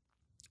Spirit,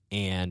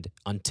 and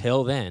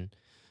until then,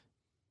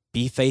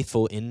 be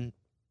faithful in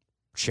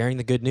sharing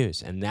the good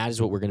news, and that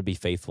is what we're going to be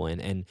faithful in.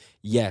 And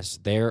yes,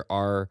 there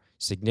are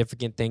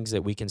significant things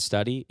that we can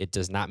study. It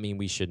does not mean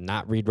we should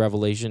not read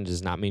Revelation. It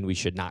does not mean we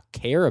should not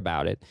care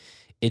about it.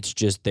 It's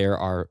just there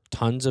are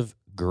tons of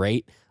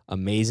great,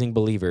 amazing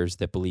believers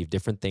that believe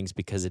different things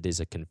because it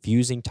is a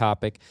confusing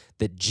topic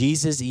that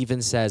Jesus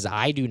even says,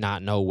 I do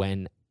not know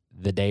when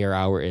the day or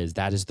hour is.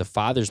 That is the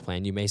Father's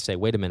plan. You may say,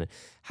 wait a minute,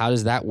 how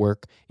does that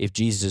work if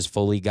Jesus is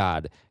fully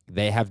God?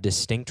 They have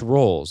distinct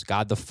roles.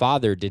 God the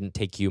Father didn't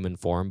take human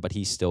form, but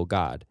he's still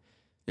God.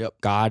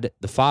 God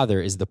the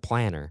Father is the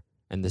planner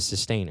and the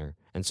sustainer.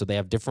 And so they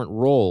have different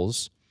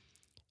roles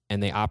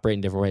and they operate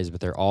in different ways,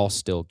 but they're all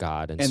still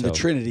God. And the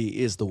Trinity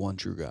is the one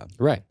true God.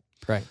 Right.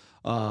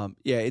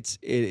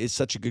 It's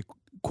such a good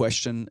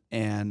question,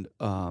 and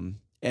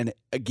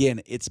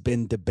again, it's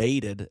been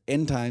debated.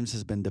 End times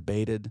has been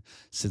debated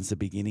since the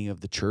beginning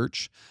of the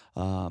church,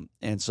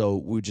 and so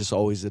we just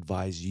always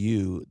advise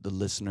you, the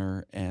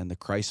listener and the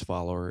Christ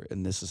follower,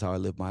 and this is how I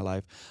live my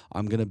life.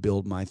 I'm going to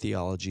build my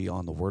theology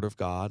on the Word of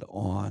God,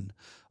 on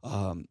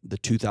the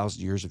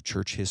 2,000 years of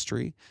church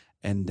history.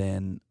 And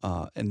then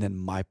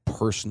my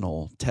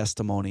personal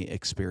testimony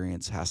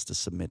experience has to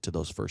submit to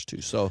those first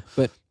two. So,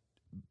 but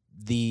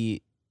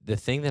the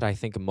thing that I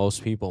think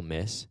most people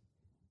miss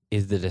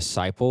is the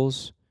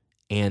disciples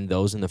and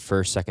those in the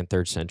first, second,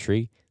 third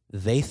century,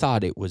 they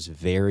thought it was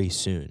very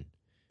soon.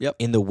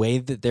 In the way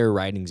that their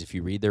writings, if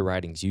you read their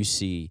writings, you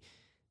see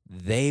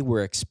they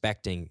were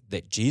expecting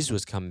that Jesus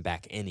was coming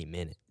back any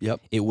minute.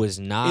 It was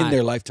not in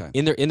their lifetime.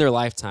 In their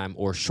lifetime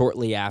or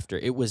shortly after.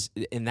 It was,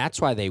 and that's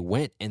why they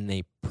went and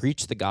they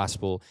preached the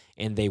gospel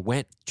and they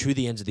went to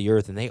the ends of the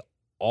earth, and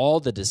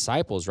all the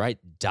disciples, right,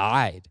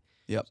 died.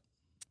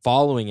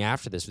 Following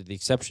after this, with the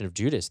exception of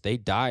Judas, they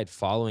died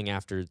following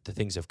after the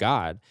things of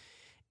God.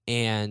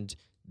 And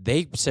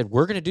they said,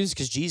 we're going to do this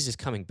because Jesus is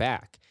coming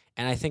back.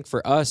 And I think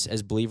for us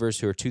as believers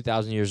who are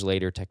 2,000 years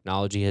later,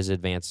 technology has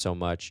advanced so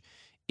much,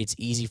 it's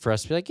easy for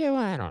us to be like,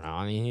 I don't know.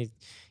 I mean,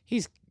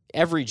 he's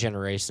every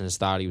generation has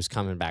thought he was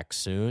coming back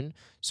soon.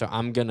 So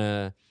I'm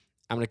gonna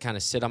kind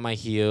of sit on my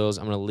heels.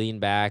 I'm going to lean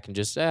back and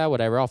just,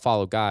 whatever, I'll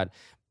follow God.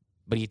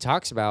 But he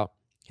talks about,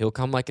 he'll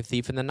come like a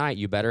thief in the night.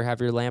 You better have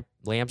your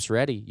lamps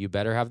ready. You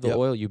better have the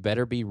oil. You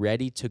better be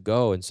ready to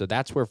go. And so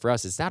that's where for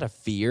us, it's not a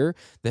fear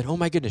that, oh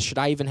my goodness, should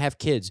I even have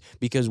kids?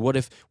 Because what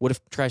if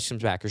Christ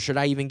comes back? Or should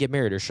I even get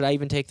married? Or should I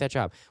even take that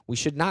job? We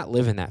should not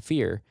live in that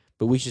fear,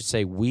 but we should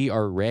say we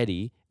are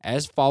ready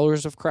as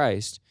followers of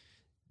Christ.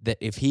 that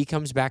if he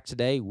comes back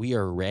today, we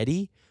are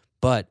ready,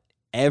 but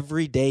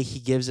every day he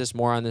gives us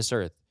more on this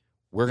earth,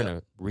 we're going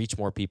to reach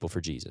more people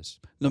for Jesus.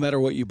 No matter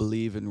what you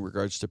believe in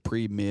regards to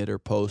pre, mid, or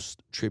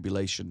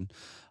post-tribulation,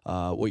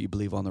 what you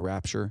believe on the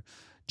rapture,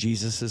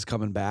 Jesus is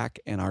coming back,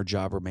 and our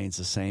job remains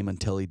the same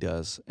until he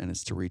does, and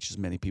it's to reach as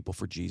many people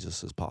for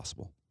Jesus as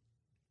possible.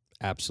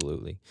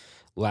 Absolutely.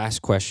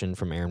 Last question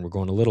from Aaron. We're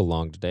going a little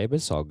long today, but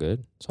it's all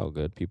good. It's all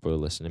good. People are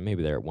listening.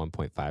 Maybe they're at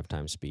 1.5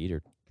 times speed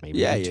or maybe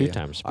 2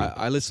 times speed.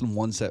 I listen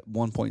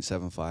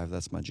 1.75.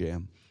 That's my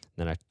jam.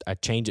 Then I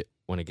change it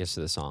when it gets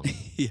to the song.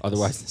 Yes.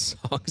 Otherwise, the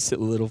song's a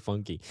little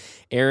funky.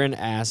 Aaron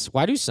asks,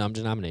 why do some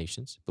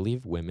denominations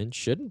believe women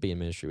shouldn't be in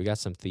ministry? We got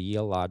some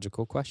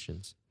theological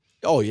questions.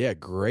 Oh, yeah.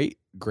 Great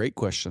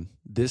question.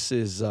 This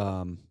is,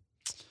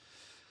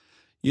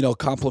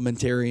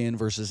 complementarian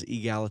versus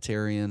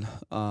egalitarian.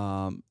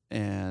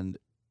 And,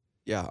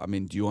 yeah, I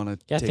mean, do you want to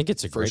take I think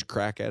it's a first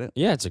crack at it?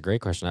 Yeah, it's a great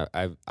question.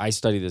 I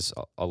study this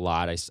a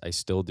lot. I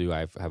still do.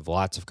 I have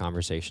lots of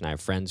conversation. I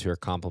have friends who are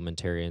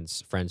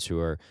complementarians, friends who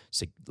are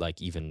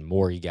like even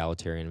more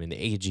egalitarian. I mean,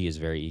 the AG is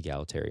very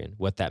egalitarian.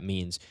 What that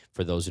means,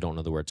 for those who don't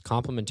know the words,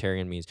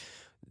 complementarian means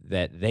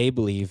that they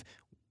believe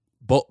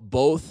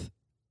both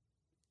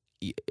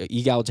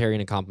egalitarian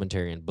and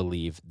complementarian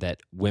believe that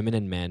women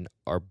and men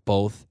are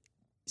both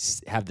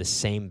have the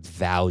same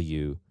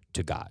value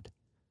to God.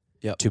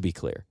 Yep. To be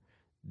clear.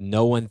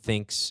 No one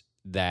thinks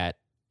that,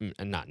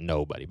 not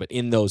nobody, but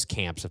in those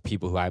camps of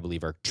people who I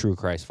believe are true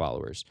Christ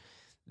followers,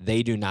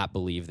 they do not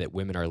believe that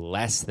women are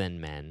less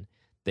than men.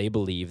 They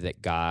believe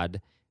that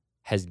God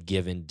has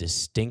given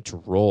distinct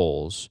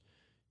roles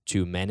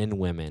to men and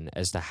women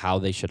as to how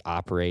they should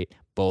operate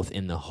both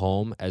in the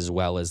home as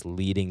well as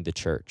leading the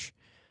church.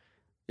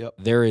 Yep.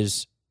 There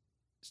is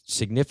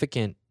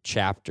significant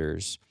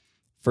chapters.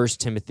 1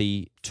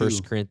 Timothy,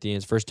 1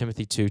 Corinthians, 1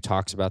 Timothy 2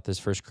 talks about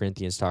this. 1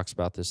 Corinthians talks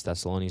about this.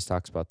 Thessalonians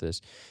talks about this.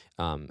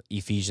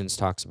 Ephesians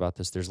talks about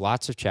this. There's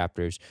lots of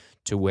chapters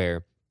to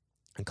where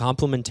a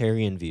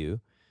complementarian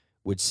view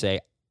would say,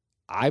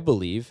 I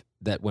believe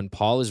that when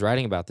Paul is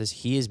writing about this,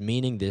 he is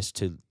meaning this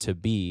to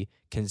be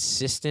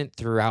consistent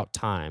throughout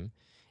time.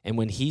 And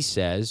when he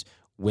says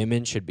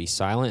women should be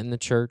silent in the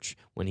church,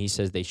 when he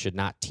says they should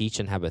not teach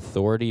and have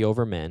authority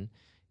over men,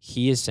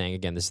 he is saying,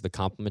 again, this is the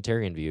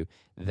complementarian view,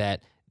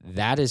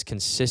 that is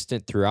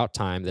consistent throughout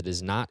time, that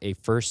is not a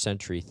first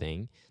century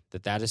thing,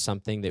 that is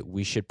something that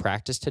we should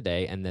practice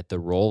today, and that the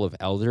role of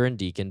elder and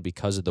deacon,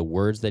 because of the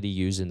words that he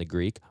used in the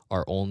Greek,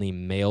 are only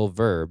male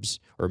verbs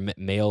or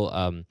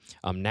male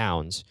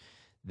nouns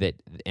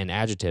and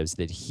adjectives,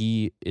 that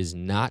he is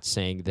not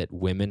saying that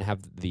women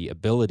have the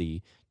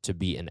ability to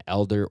be an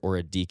elder or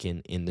a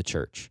deacon in the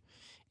church.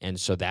 And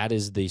so that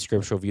is the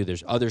scriptural view.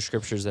 There's other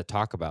scriptures that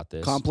talk about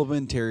this.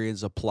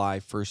 Complementarians apply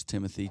 1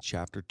 Timothy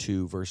chapter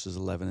 2, verses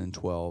 11 and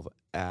 12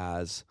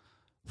 as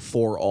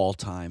for all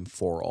time,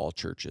 for all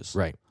churches.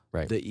 Right.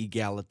 The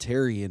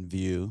egalitarian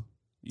view.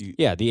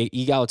 The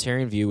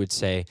egalitarian view would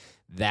say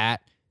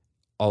that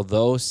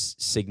although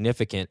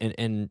significant,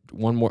 and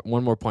one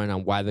more point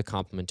on why the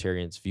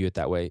complementarians view it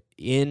that way.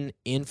 In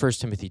 1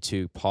 Timothy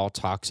 2, Paul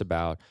talks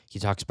about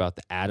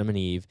the Adam and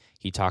Eve,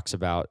 he talks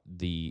about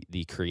the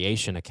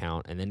creation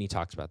account, and then he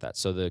talks about that.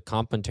 So the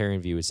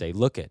complementarian view would say,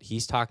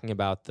 he's talking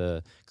about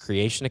the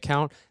creation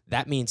account.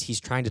 That means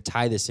he's trying to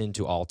tie this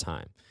into all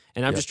time.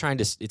 And I'm just trying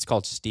to, it's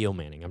called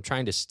steelmanning. I'm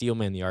trying to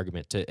steelman the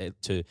argument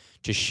to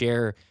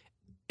share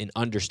and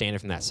understand it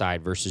from that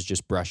side versus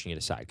just brushing it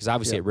aside. Because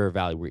obviously at River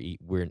Valley,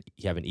 you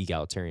have an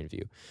egalitarian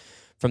view.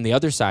 From the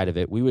other side of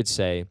it, we would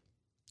say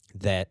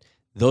that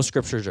those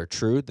scriptures are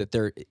true,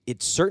 that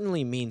it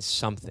certainly means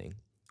something.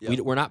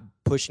 Yep. We're not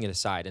pushing it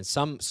aside. And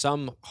some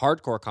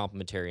hardcore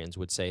complementarians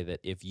would say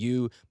that if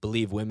you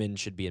believe women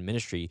should be in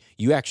ministry,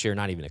 you actually are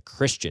not even a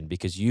Christian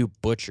because you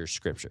butcher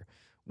scripture.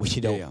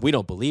 We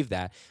don't believe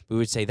that. We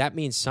would say that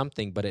means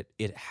something, but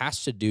it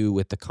has to do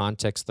with the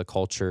context, the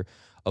culture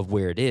of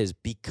where it is,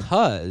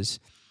 because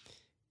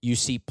you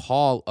see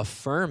Paul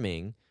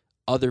affirming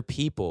other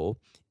people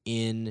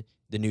in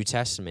the New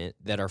Testament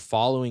that are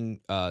following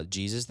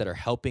Jesus, that are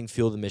helping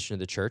fuel the mission of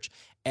the church.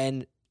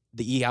 And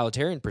the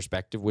egalitarian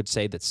perspective would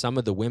say that some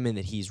of the women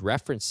that he's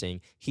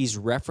referencing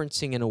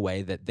in a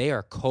way that they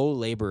are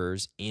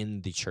co-laborers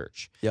in the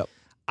church. Yep.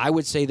 I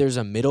would say there's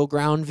a middle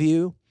ground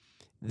view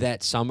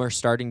that some are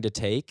starting to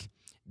take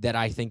that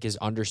I think is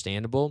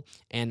understandable.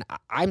 And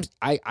I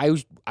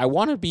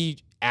want to be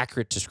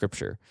accurate to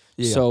Scripture.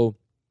 Yeah. So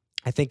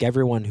I think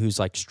everyone who's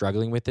like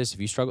struggling with this,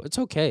 if you struggle, it's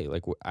okay.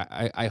 Like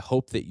I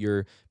hope that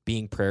you're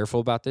being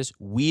prayerful about this.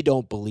 We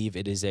don't believe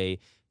it is a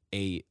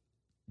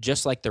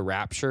just like the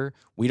rapture,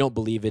 we don't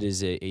believe it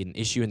is an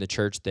issue in the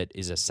church that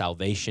is a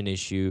salvation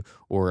issue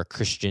or a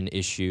Christian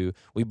issue.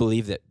 We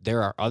believe that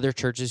there are other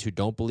churches who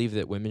don't believe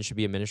that women should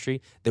be in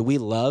ministry that we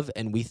love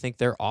and we think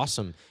they're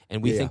awesome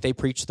and we think they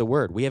preach the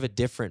word. We have a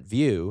different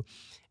view.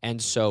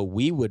 And so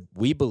we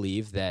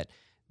believe that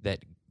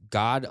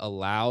God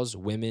allows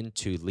women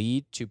to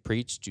lead, to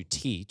preach, to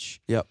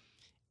teach. Yep.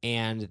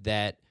 And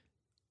that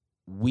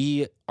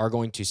we are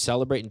going to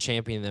celebrate and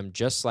champion them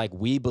just like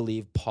we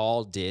believe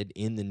Paul did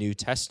in the New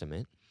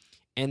Testament,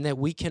 and that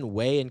we can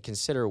weigh and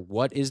consider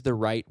what is the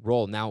right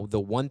role. Now, the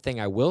one thing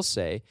I will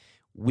say,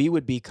 we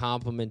would be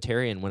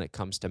complementarian when it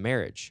comes to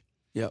marriage.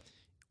 Yep.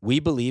 We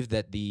believe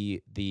that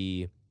the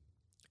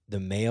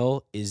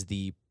male is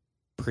the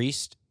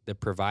priest, the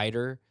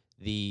provider,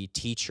 the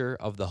teacher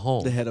of the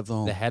home. The head of the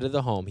home. The head of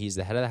the home. He's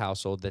the head of the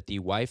household, that the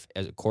wife,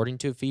 according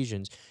to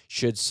Ephesians,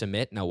 should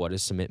submit. Now, what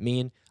does submit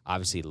mean?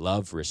 Obviously,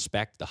 love,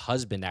 respect. The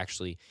husband,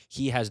 actually,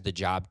 he has the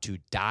job to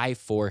die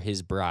for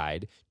his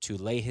bride, to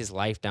lay his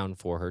life down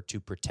for her, to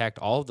protect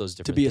all of those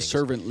different things. To be a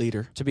servant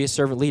leader. To be a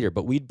servant leader.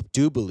 But we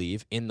do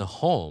believe in the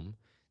home,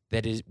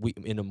 that is,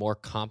 in a more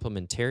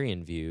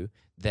complementarian view,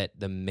 that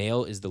the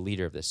male is the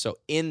leader of this. So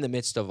in the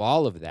midst of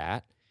all of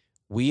that,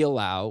 we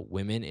allow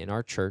women in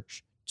our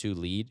church to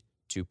lead,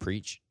 to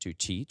preach, to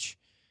teach.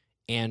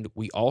 And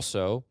we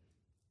also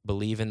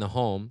believe in the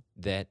home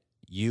that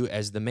you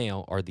as the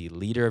male are the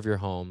leader of your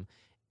home,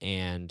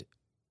 and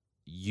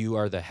you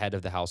are the head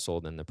of the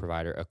household and the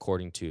provider,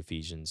 according to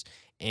Ephesians.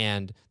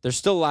 And there's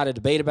still a lot of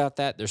debate about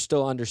that. There's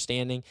still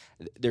understanding.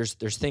 There's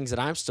things that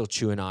I'm still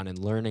chewing on and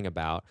learning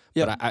about.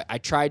 Yep. But I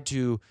tried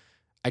to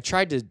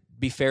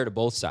be fair to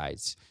both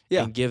sides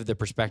and give the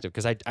perspective,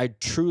 because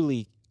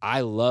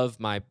I love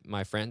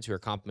my friends who are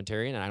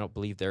complementarian, and I don't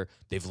believe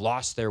they've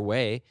lost their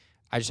way.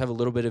 I just have a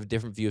little bit of a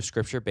different view of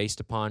Scripture based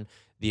upon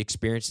the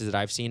experiences that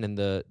I've seen and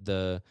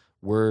the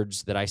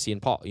words that I see in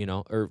Paul,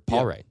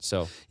 Paul writes.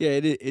 So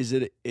it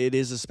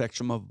is a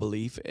spectrum of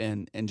belief,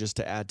 and just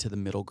to add to the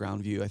middle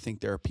ground view, I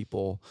think there are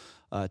people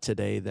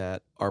today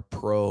that are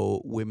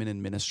pro women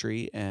in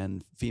ministry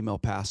and female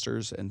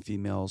pastors and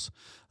females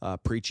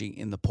preaching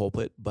in the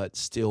pulpit, but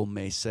still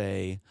may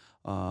say,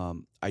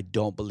 I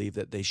don't believe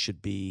that they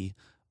should be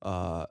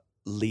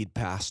lead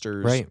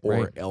pastors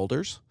or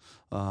elders.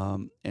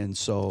 And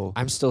so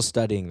I'm still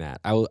studying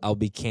that. I'll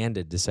be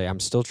candid to say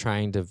I'm still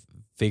trying to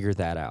figure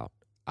that out.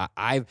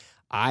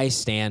 I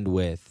stand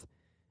with,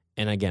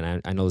 and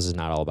again, I know this is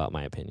not all about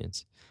my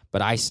opinions,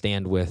 but I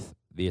stand with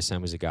the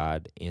Assemblies of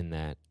God in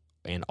that,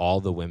 and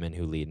all the women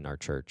who lead in our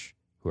church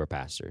who are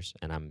pastors,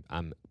 and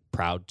I'm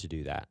proud to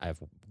do that. I have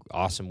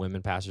awesome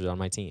women pastors on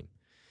my team.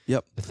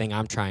 Yep. The thing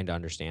I'm trying to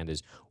understand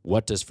is,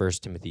 what does 1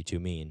 Timothy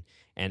 2 mean?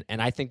 And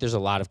I think there's a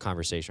lot of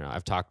conversation.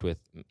 I've talked to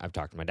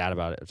my dad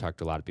about it. I've talked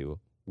to a lot of people.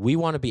 We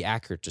want to be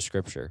accurate to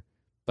Scripture,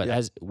 but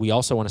as we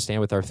also want to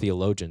stand with our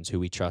theologians who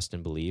we trust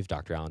and believe.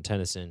 Dr. Alan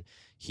Tennyson,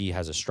 he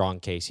has a strong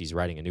case. He's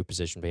writing a new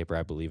position paper,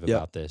 I believe,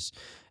 about this.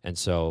 And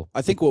so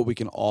I think what we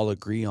can all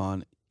agree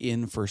on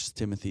in 1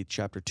 Timothy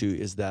chapter 2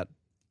 is that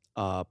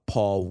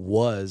Paul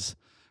was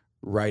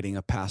writing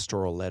a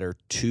pastoral letter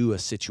to a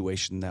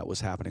situation that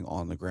was happening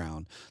on the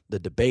ground. The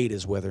debate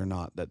is whether or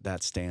not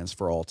that stands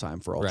for all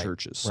time, for all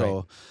churches.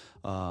 So,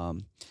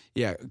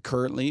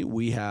 currently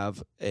we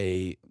have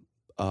a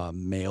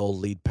male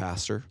lead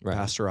pastor,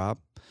 Pastor Rob,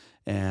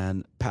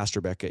 and Pastor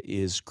Becca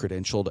is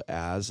credentialed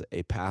as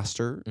a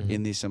pastor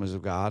in the Assemblies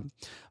of God,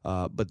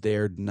 but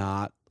they're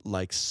not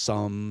like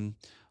some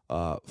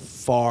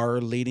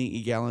far-leading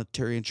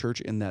egalitarian church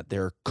in that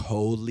they're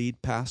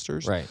co-lead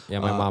pastors. Right. Yeah,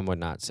 my mom would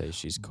not say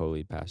she's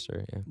co-lead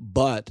pastor. Yeah.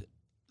 But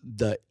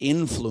the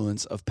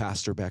influence of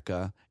Pastor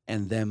Becca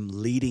and them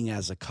leading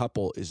as a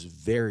couple is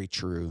very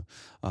true,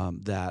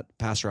 that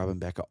Pastor Rob and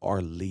Becca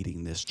are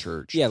leading this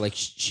church. Yeah, like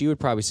she would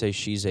probably say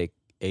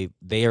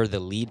they are the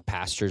lead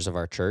pastors of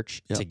our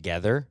church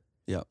together.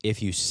 Yeah.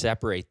 If you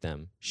separate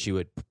them, she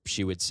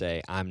would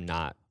say, I'm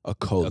not a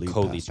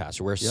co-lead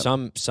pastor. Where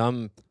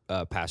some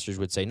pastors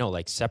would say, no,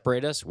 like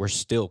separate us, we're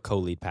still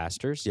co-lead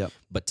pastors. Yep.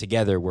 But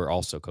together we're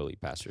also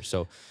co-lead pastors.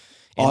 So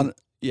on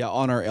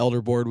our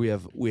elder board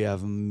we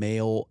have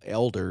male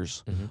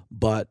elders,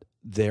 but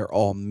they're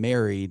all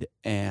married,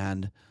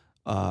 and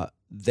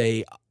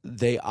they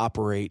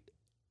operate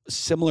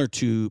similar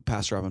to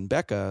Pastor Rob and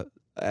Becca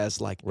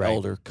as like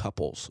elder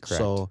couples. Correct.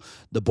 So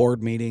the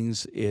board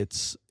meetings,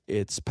 it's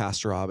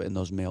Pastor Rob and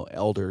those male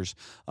elders,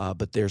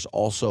 but there's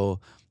also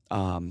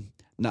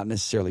not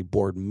necessarily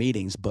board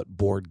meetings, but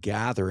board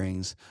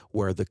gatherings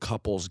where the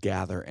couples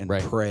gather and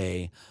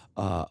pray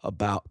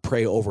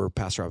over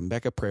Pastor Rob and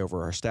Becca, pray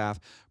over our staff,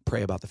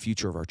 pray about the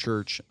future of our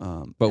church.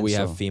 But we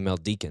have female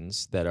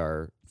deacons that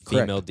are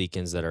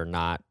deacons that are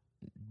not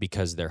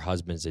because their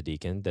husband's a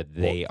deacon, that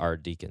they are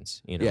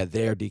deacons. Yeah,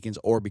 they are deacons,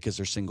 or because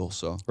they're single.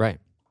 So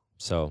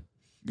So,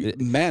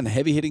 man,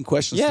 heavy hitting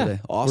questions today.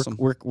 Awesome.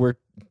 We're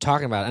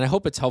talking about it, and I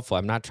hope it's helpful.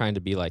 I'm not trying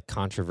to be like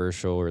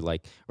controversial or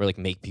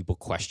make people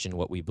question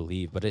what we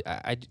believe, but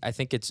I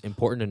think it's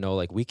important to know,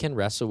 like, we can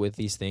wrestle with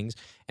these things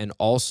and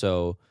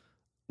also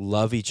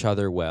love each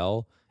other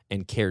well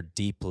and care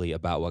deeply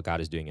about what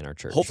God is doing in our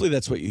church. Hopefully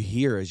that's what you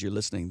hear as you're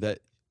listening, that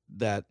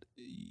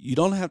you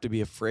don't have to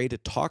be afraid to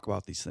talk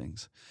about these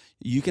things.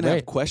 You can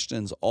have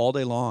questions all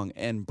day long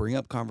and bring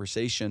up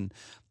conversation,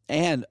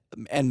 and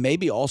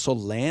maybe also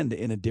land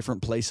in a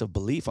different place of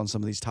belief on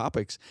some of these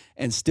topics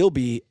and still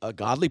be a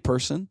godly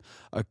person,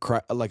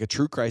 like a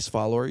true Christ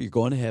follower. You're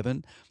going to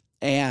heaven,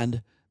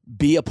 and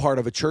be a part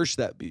of a church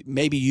that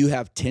maybe you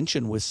have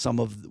tension with some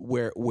of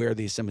where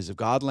the Assemblies of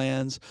God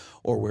lands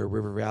or where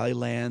River Valley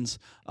lands,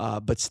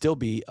 but still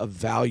be a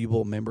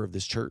valuable member of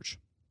this church.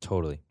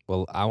 Totally.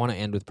 Well, I want to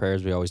end with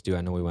prayers. We always do.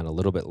 I know we went a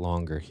little bit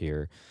longer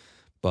here,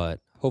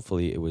 but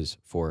hopefully it was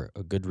for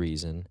a good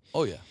reason.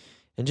 Oh, yeah.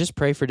 And just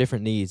pray for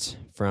different needs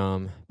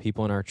from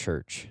people in our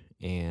church.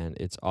 And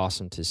it's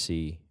awesome to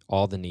see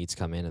all the needs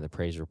come in the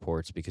praise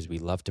reports because we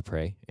love to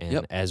pray.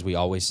 And as we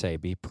always say,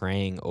 be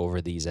praying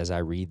over these as I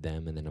read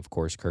them. And then, of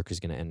course, Kirk is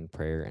going to end in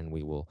prayer, and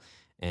we will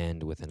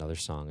end with another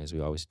song as we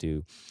always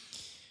do.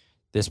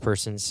 This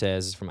person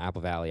says from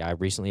Apple Valley, I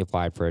recently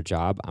applied for a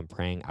job. I'm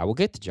praying I will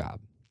get the job.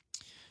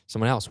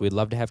 Someone else, we'd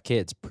love to have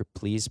kids.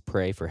 Please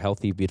pray for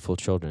healthy, beautiful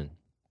children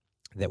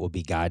that will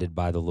be guided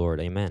by the Lord.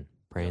 Amen.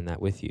 Praying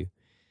that with you.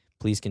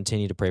 Please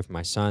continue to pray for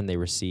my son. They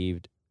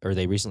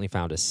recently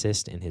found a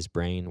cyst in his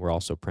brain. We're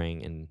also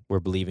praying and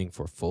we're believing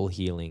for full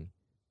healing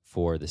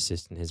for the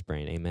cyst in his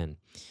brain. Amen.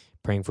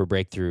 Praying for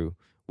breakthrough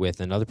with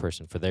another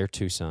person for their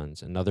 2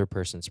 sons. Another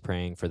person's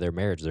praying for their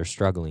marriage. They're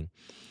struggling.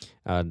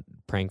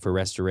 Praying for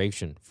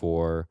restoration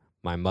for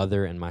my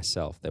mother and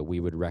myself, that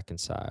we would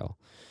reconcile.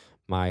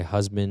 My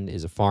husband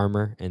is a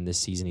farmer, and this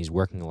season he's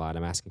working a lot.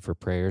 I'm asking for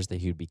prayers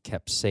that he would be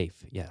kept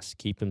safe. Yes,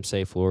 keep him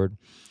safe, Lord.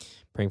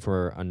 Praying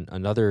for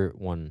another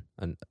one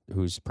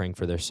who's praying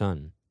for their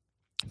son.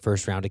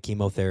 First round of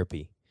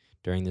chemotherapy.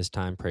 During this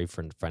time, pray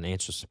for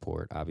financial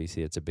support.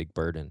 Obviously, it's a big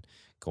burden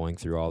going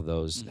through all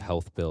those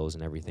health bills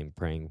and everything,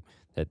 praying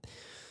that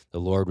the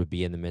Lord would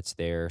be in the midst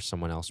there.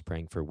 Someone else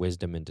praying for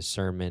wisdom and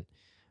discernment.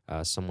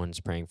 Someone's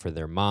praying for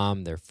their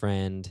mom, their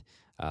friend.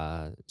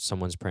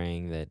 Someone's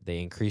praying that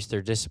they increase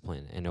their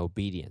discipline and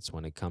obedience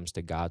when it comes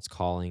to God's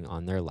calling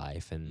on their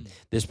life. And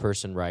this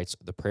person writes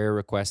the prayer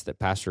request that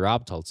Pastor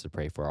Rob told us to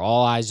pray for.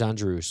 All eyes on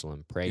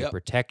Jerusalem. Pray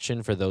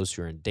protection for those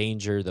who are in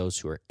danger, those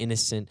who are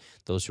innocent,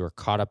 those who are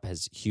caught up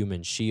as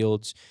human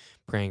shields.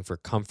 Praying for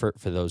comfort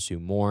for those who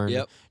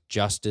mourn,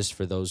 justice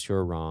for those who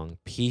are wrong,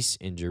 peace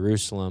in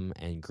Jerusalem,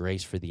 and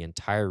grace for the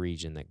entire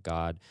region, that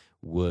God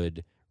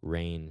would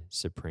reign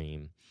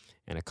supreme.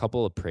 And a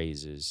couple of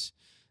praises.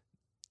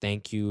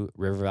 Thank you,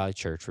 River Valley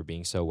Church, for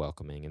being so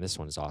welcoming. And this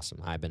one is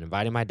awesome. I've been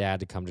inviting my dad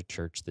to come to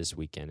church this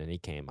weekend, and he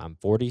came. I'm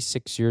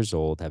 46 years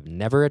old, have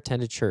never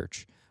attended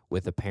church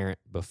with a parent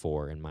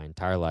before in my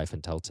entire life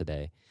until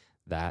today.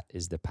 That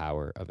is the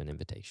power of an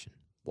invitation.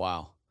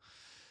 Wow.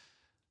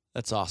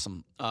 That's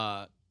awesome.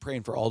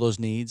 Praying for all those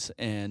needs,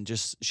 and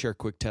just share a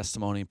quick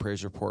testimony and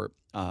praise report.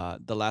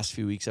 The last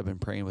few weeks I've been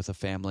praying with a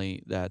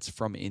family that's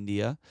from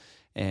India,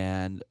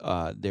 and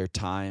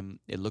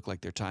it looked like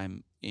their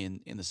time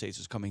in the States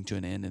was coming to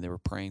an end, and they were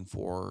praying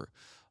for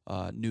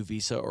new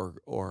visa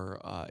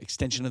or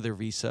extension of their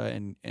visa,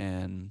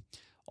 and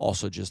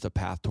also just a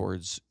path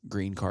towards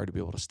green card to be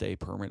able to stay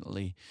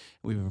permanently.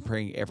 We've been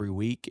praying every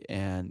week,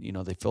 and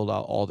they filled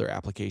out all their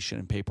application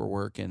and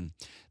paperwork, and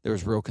there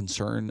was real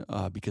concern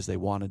because they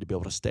wanted to be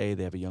able to stay.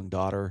 They have a young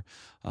daughter.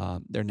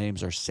 Their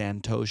names are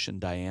Santosh and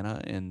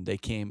Diana, and they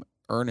came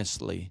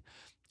earnestly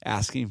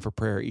asking for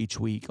prayer each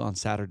week on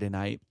Saturday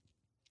night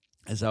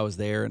as I was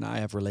there, and I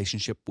have a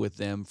relationship with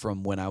them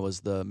from when I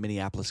was the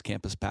Minneapolis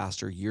campus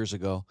pastor years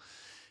ago,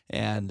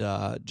 and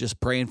just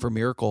praying for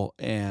miracle.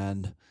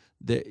 And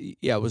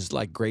it was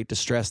like great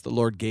distress. The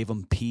Lord gave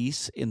them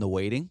peace in the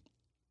waiting,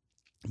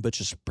 but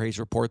just praise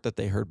report that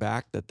they heard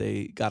back, that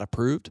they got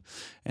approved,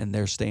 and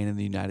they're staying in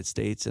the United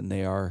States, and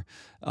they are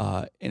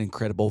an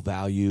incredible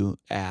value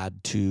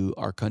add to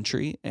our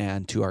country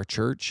and to our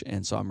church,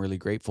 and so I'm really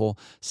grateful.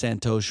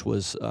 Santosh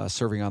was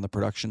serving on the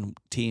production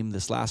team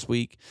this last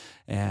week,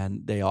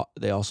 and they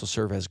also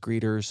serve as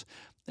greeters.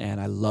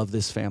 And I love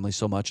this family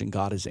so much, and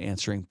God is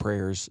answering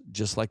prayers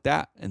just like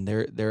that. And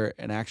they're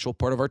an actual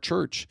part of our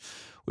church,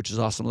 which is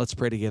awesome. Let's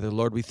pray together.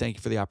 Lord, we thank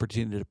you for the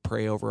opportunity to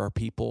pray over our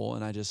people.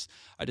 And I just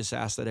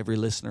ask that every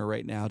listener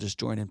right now just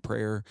join in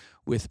prayer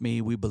with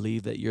me. We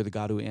believe that you're the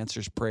God who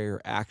answers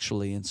prayer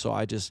actually. And so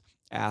I just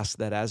ask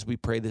that as we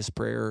pray this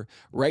prayer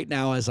right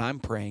now, as I'm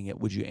praying it,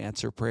 would you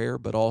answer prayer?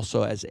 But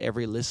also as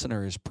every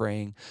listener is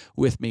praying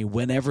with me,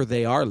 whenever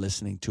they are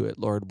listening to it,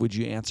 Lord, would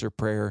you answer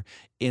prayer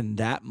in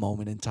that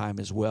moment in time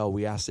as well?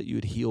 We ask that you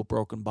would heal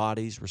broken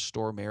bodies,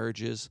 restore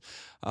marriages,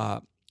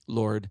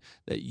 Lord,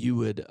 that you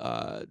would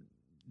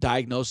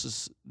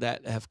diagnoses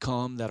that have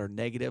come that are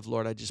negative.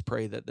 Lord, I just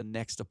pray that the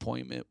next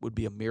appointment would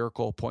be a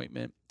miracle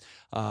appointment,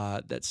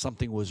 that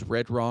something was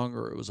read wrong,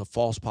 or it was a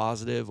false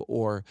positive,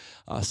 or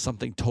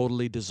something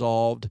totally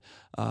dissolved.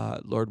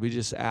 Lord, we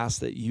just ask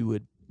that you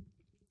would,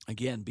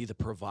 again, be the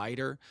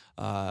provider.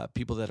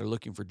 People that are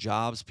looking for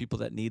jobs, people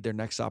that need their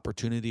next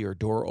opportunity or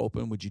door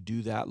open, would you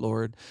do that,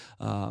 Lord?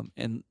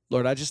 And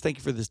Lord, I just thank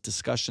you for this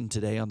discussion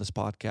today on this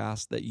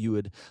podcast, that you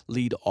would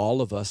lead all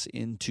of us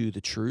into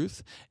the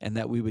truth, and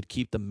that we would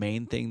keep the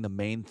main thing,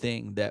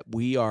 that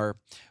we are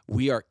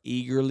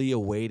eagerly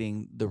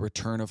awaiting the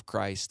return of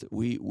Christ.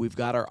 We've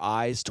got our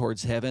eyes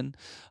towards heaven.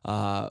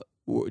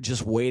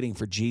 just waiting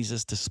for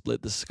Jesus to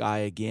split the sky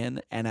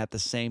again. And at the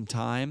same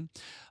time,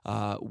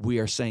 we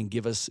are saying,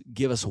 give us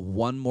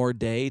one more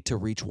day to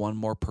reach one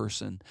more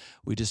person.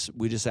 We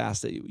just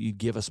ask that you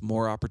give us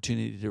more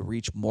opportunity to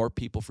reach more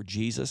people for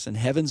Jesus. And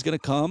heaven's going to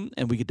come,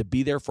 and we get to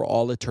be there for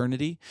all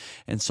eternity.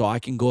 And so I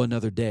can go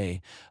another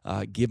day.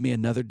 Give me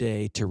another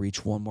day to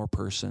reach one more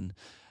person.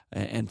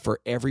 And for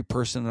every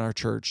person in our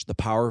church, the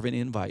power of an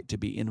invite, to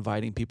be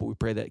inviting people. We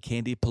pray that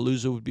Candy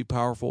Palooza would be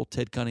powerful,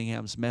 Ted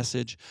Cunningham's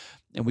message.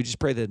 And we just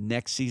pray that the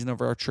next season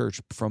of our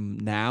church, from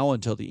now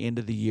until the end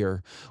of the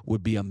year,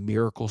 would be a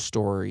miracle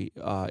story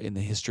in the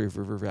history of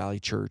River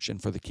Valley Church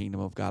and for the kingdom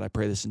of God. I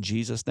pray this in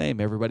Jesus'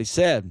 name. Everybody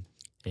said,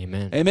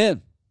 amen.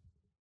 Amen.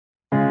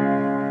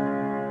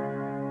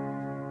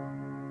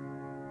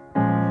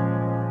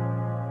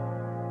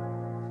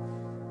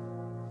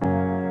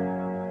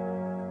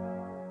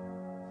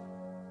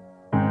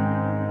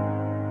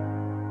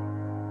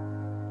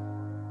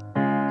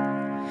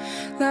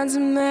 Lines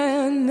of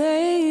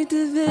man-made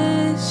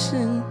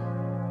division.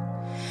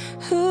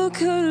 Who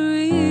could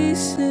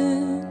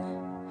reason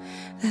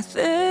that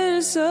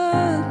there's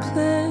a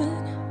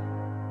plan?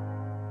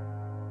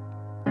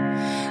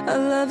 A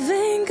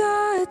loving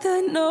God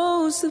that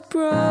knows the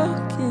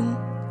broken,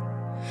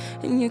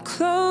 and you're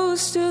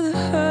close to the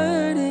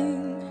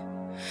hurting.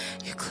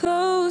 You're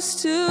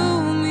close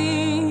to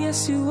me,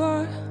 yes you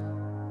are.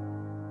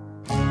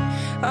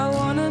 I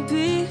wanna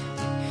be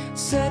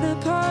set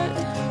apart.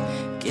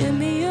 Give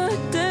me a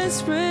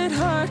desperate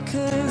heart,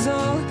 'cause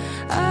all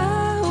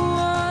I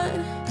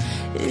want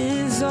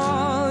is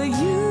all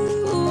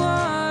you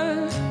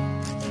are.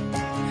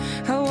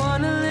 I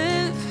wanna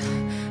live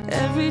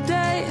every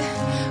day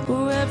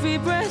where every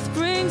breath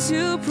brings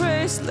you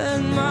praise.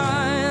 Let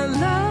my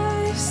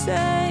life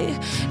say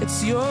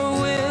it's your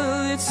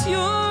will, it's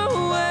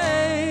your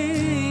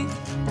way.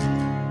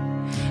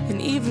 And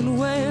even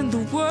when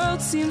the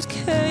world seems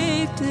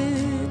caved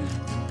in,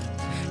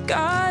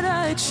 God,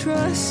 I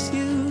trust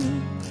you.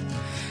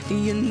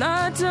 You're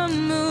not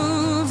done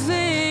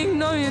moving,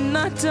 no, you're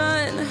not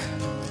done.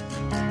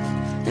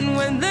 And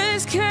when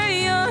there's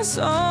chaos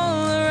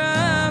all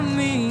around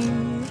me,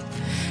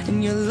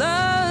 and your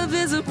love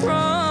is a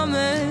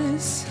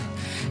promise,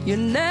 you're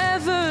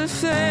never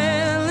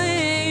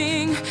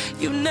failing,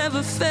 you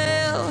never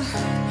fail.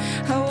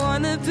 I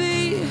wanna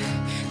be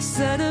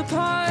set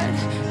apart.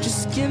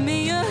 Just give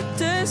me a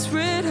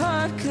desperate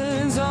heart,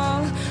 'cause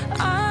all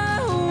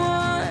I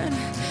want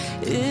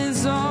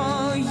is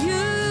all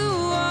you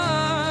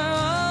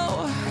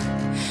are.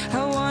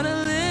 I wanna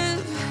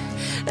live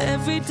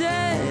every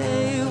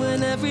day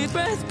when every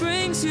breath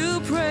brings you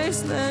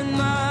praise. Let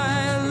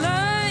my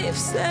life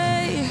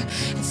say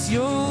it's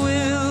your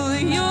will,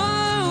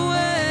 your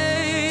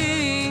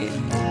way.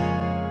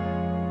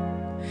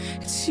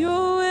 It's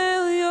your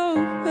will, your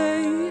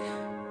way.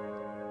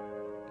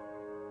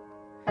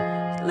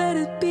 Let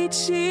it be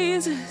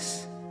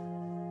Jesus.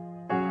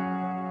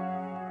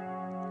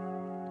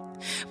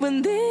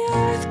 When the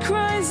earth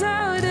cries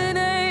out in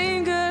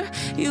anger,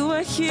 you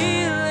are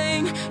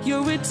healing,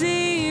 you're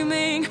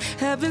redeeming.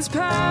 Heaven's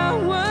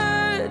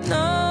power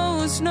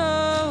knows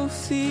no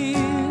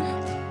fear.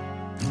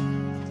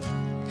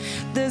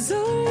 There's a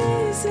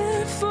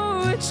reason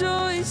for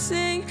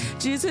rejoicing.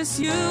 Jesus,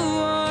 you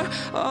are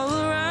all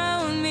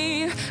around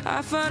me.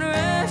 I find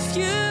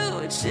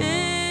refuge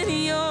in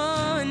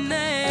your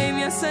name.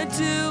 Yes, I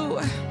do.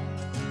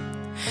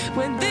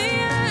 When the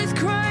earth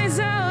cries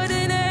out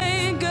in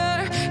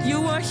anger,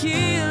 you are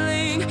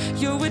healing,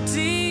 you're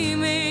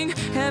redeeming.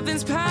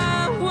 Heaven's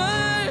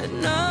power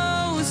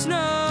knows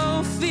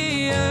no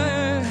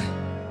fear.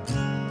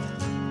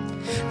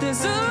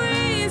 There's a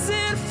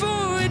reason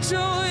for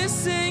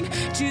rejoicing.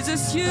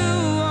 Jesus, you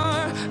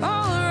are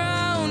all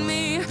around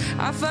me.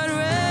 I find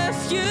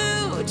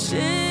refuge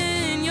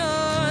in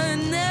your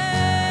name.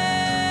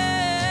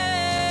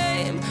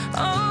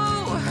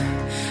 Oh,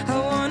 I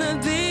wanna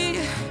be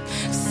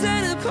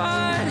set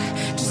apart.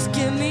 Just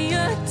give me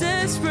a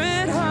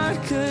desperate heart,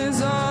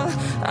 'cause all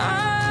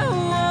I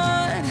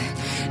want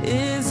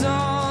is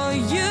all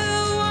you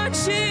are,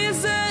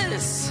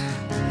 Jesus.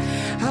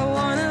 I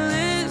wanna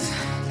live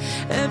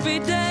every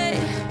day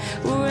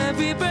where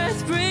every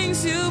breath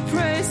brings you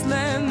praise.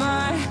 Let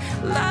my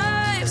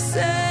life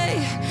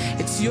say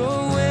it's your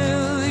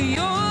will,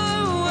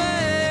 your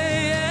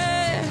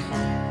way.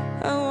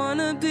 I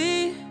wanna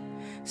be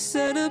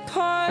set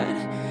apart.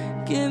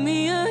 Give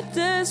me a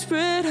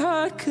desperate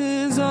heart,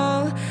 'cause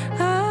all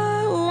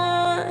I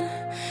want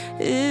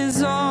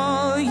is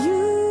all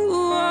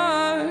you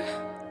are.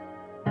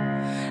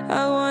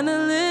 I wanna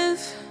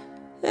live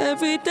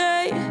every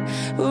day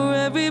where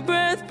every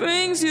breath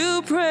brings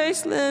you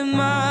praise. Let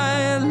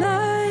my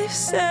life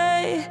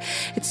say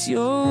it's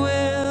your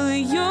will,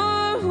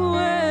 your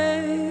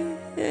way.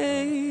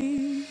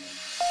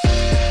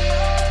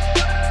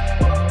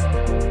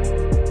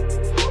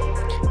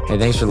 Hey,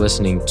 thanks for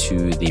listening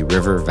to the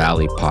River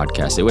Valley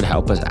podcast. It would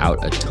help us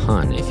out a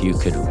ton if you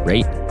could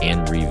rate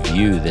and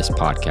review this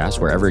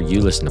podcast wherever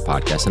you listen to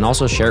podcasts, and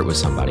also share it with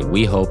somebody.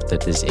 We hope that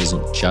this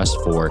isn't just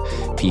for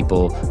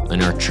people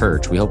in our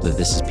church. We hope that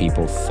this is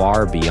people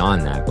far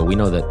beyond that, but we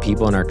know that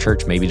people in our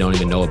church maybe don't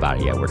even know about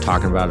it yet. We're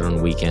talking about it on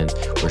weekends.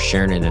 We're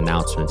sharing it in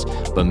announcements,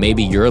 but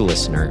maybe you're a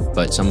listener,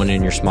 but someone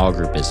in your small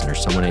group isn't, or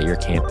someone at your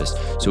campus.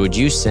 So would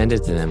you send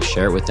it to them,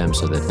 share it with them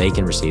so that they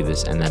can receive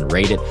this, and then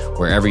rate it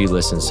wherever you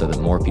listen so that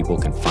more people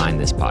can find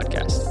this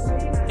podcast.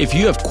 If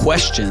you have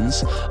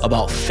questions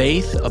about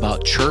faith,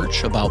 about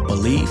church, about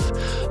belief,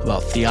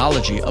 about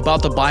theology,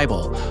 about the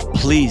Bible,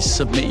 please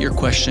submit your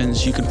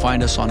questions. You can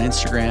find us on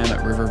Instagram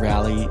at River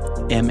Valley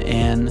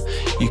MN.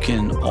 You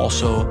can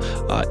also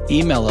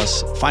email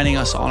us, finding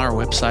us on our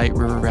website,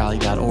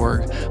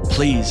 rivervalley.org.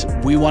 Please,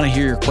 we want to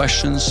hear your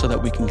questions so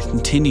that we can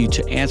continue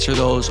to answer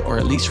those or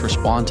at least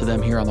respond to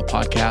them here on the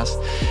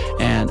podcast.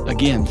 And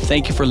again,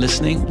 thank you for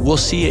listening. We'll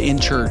see you in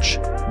church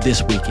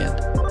this weekend.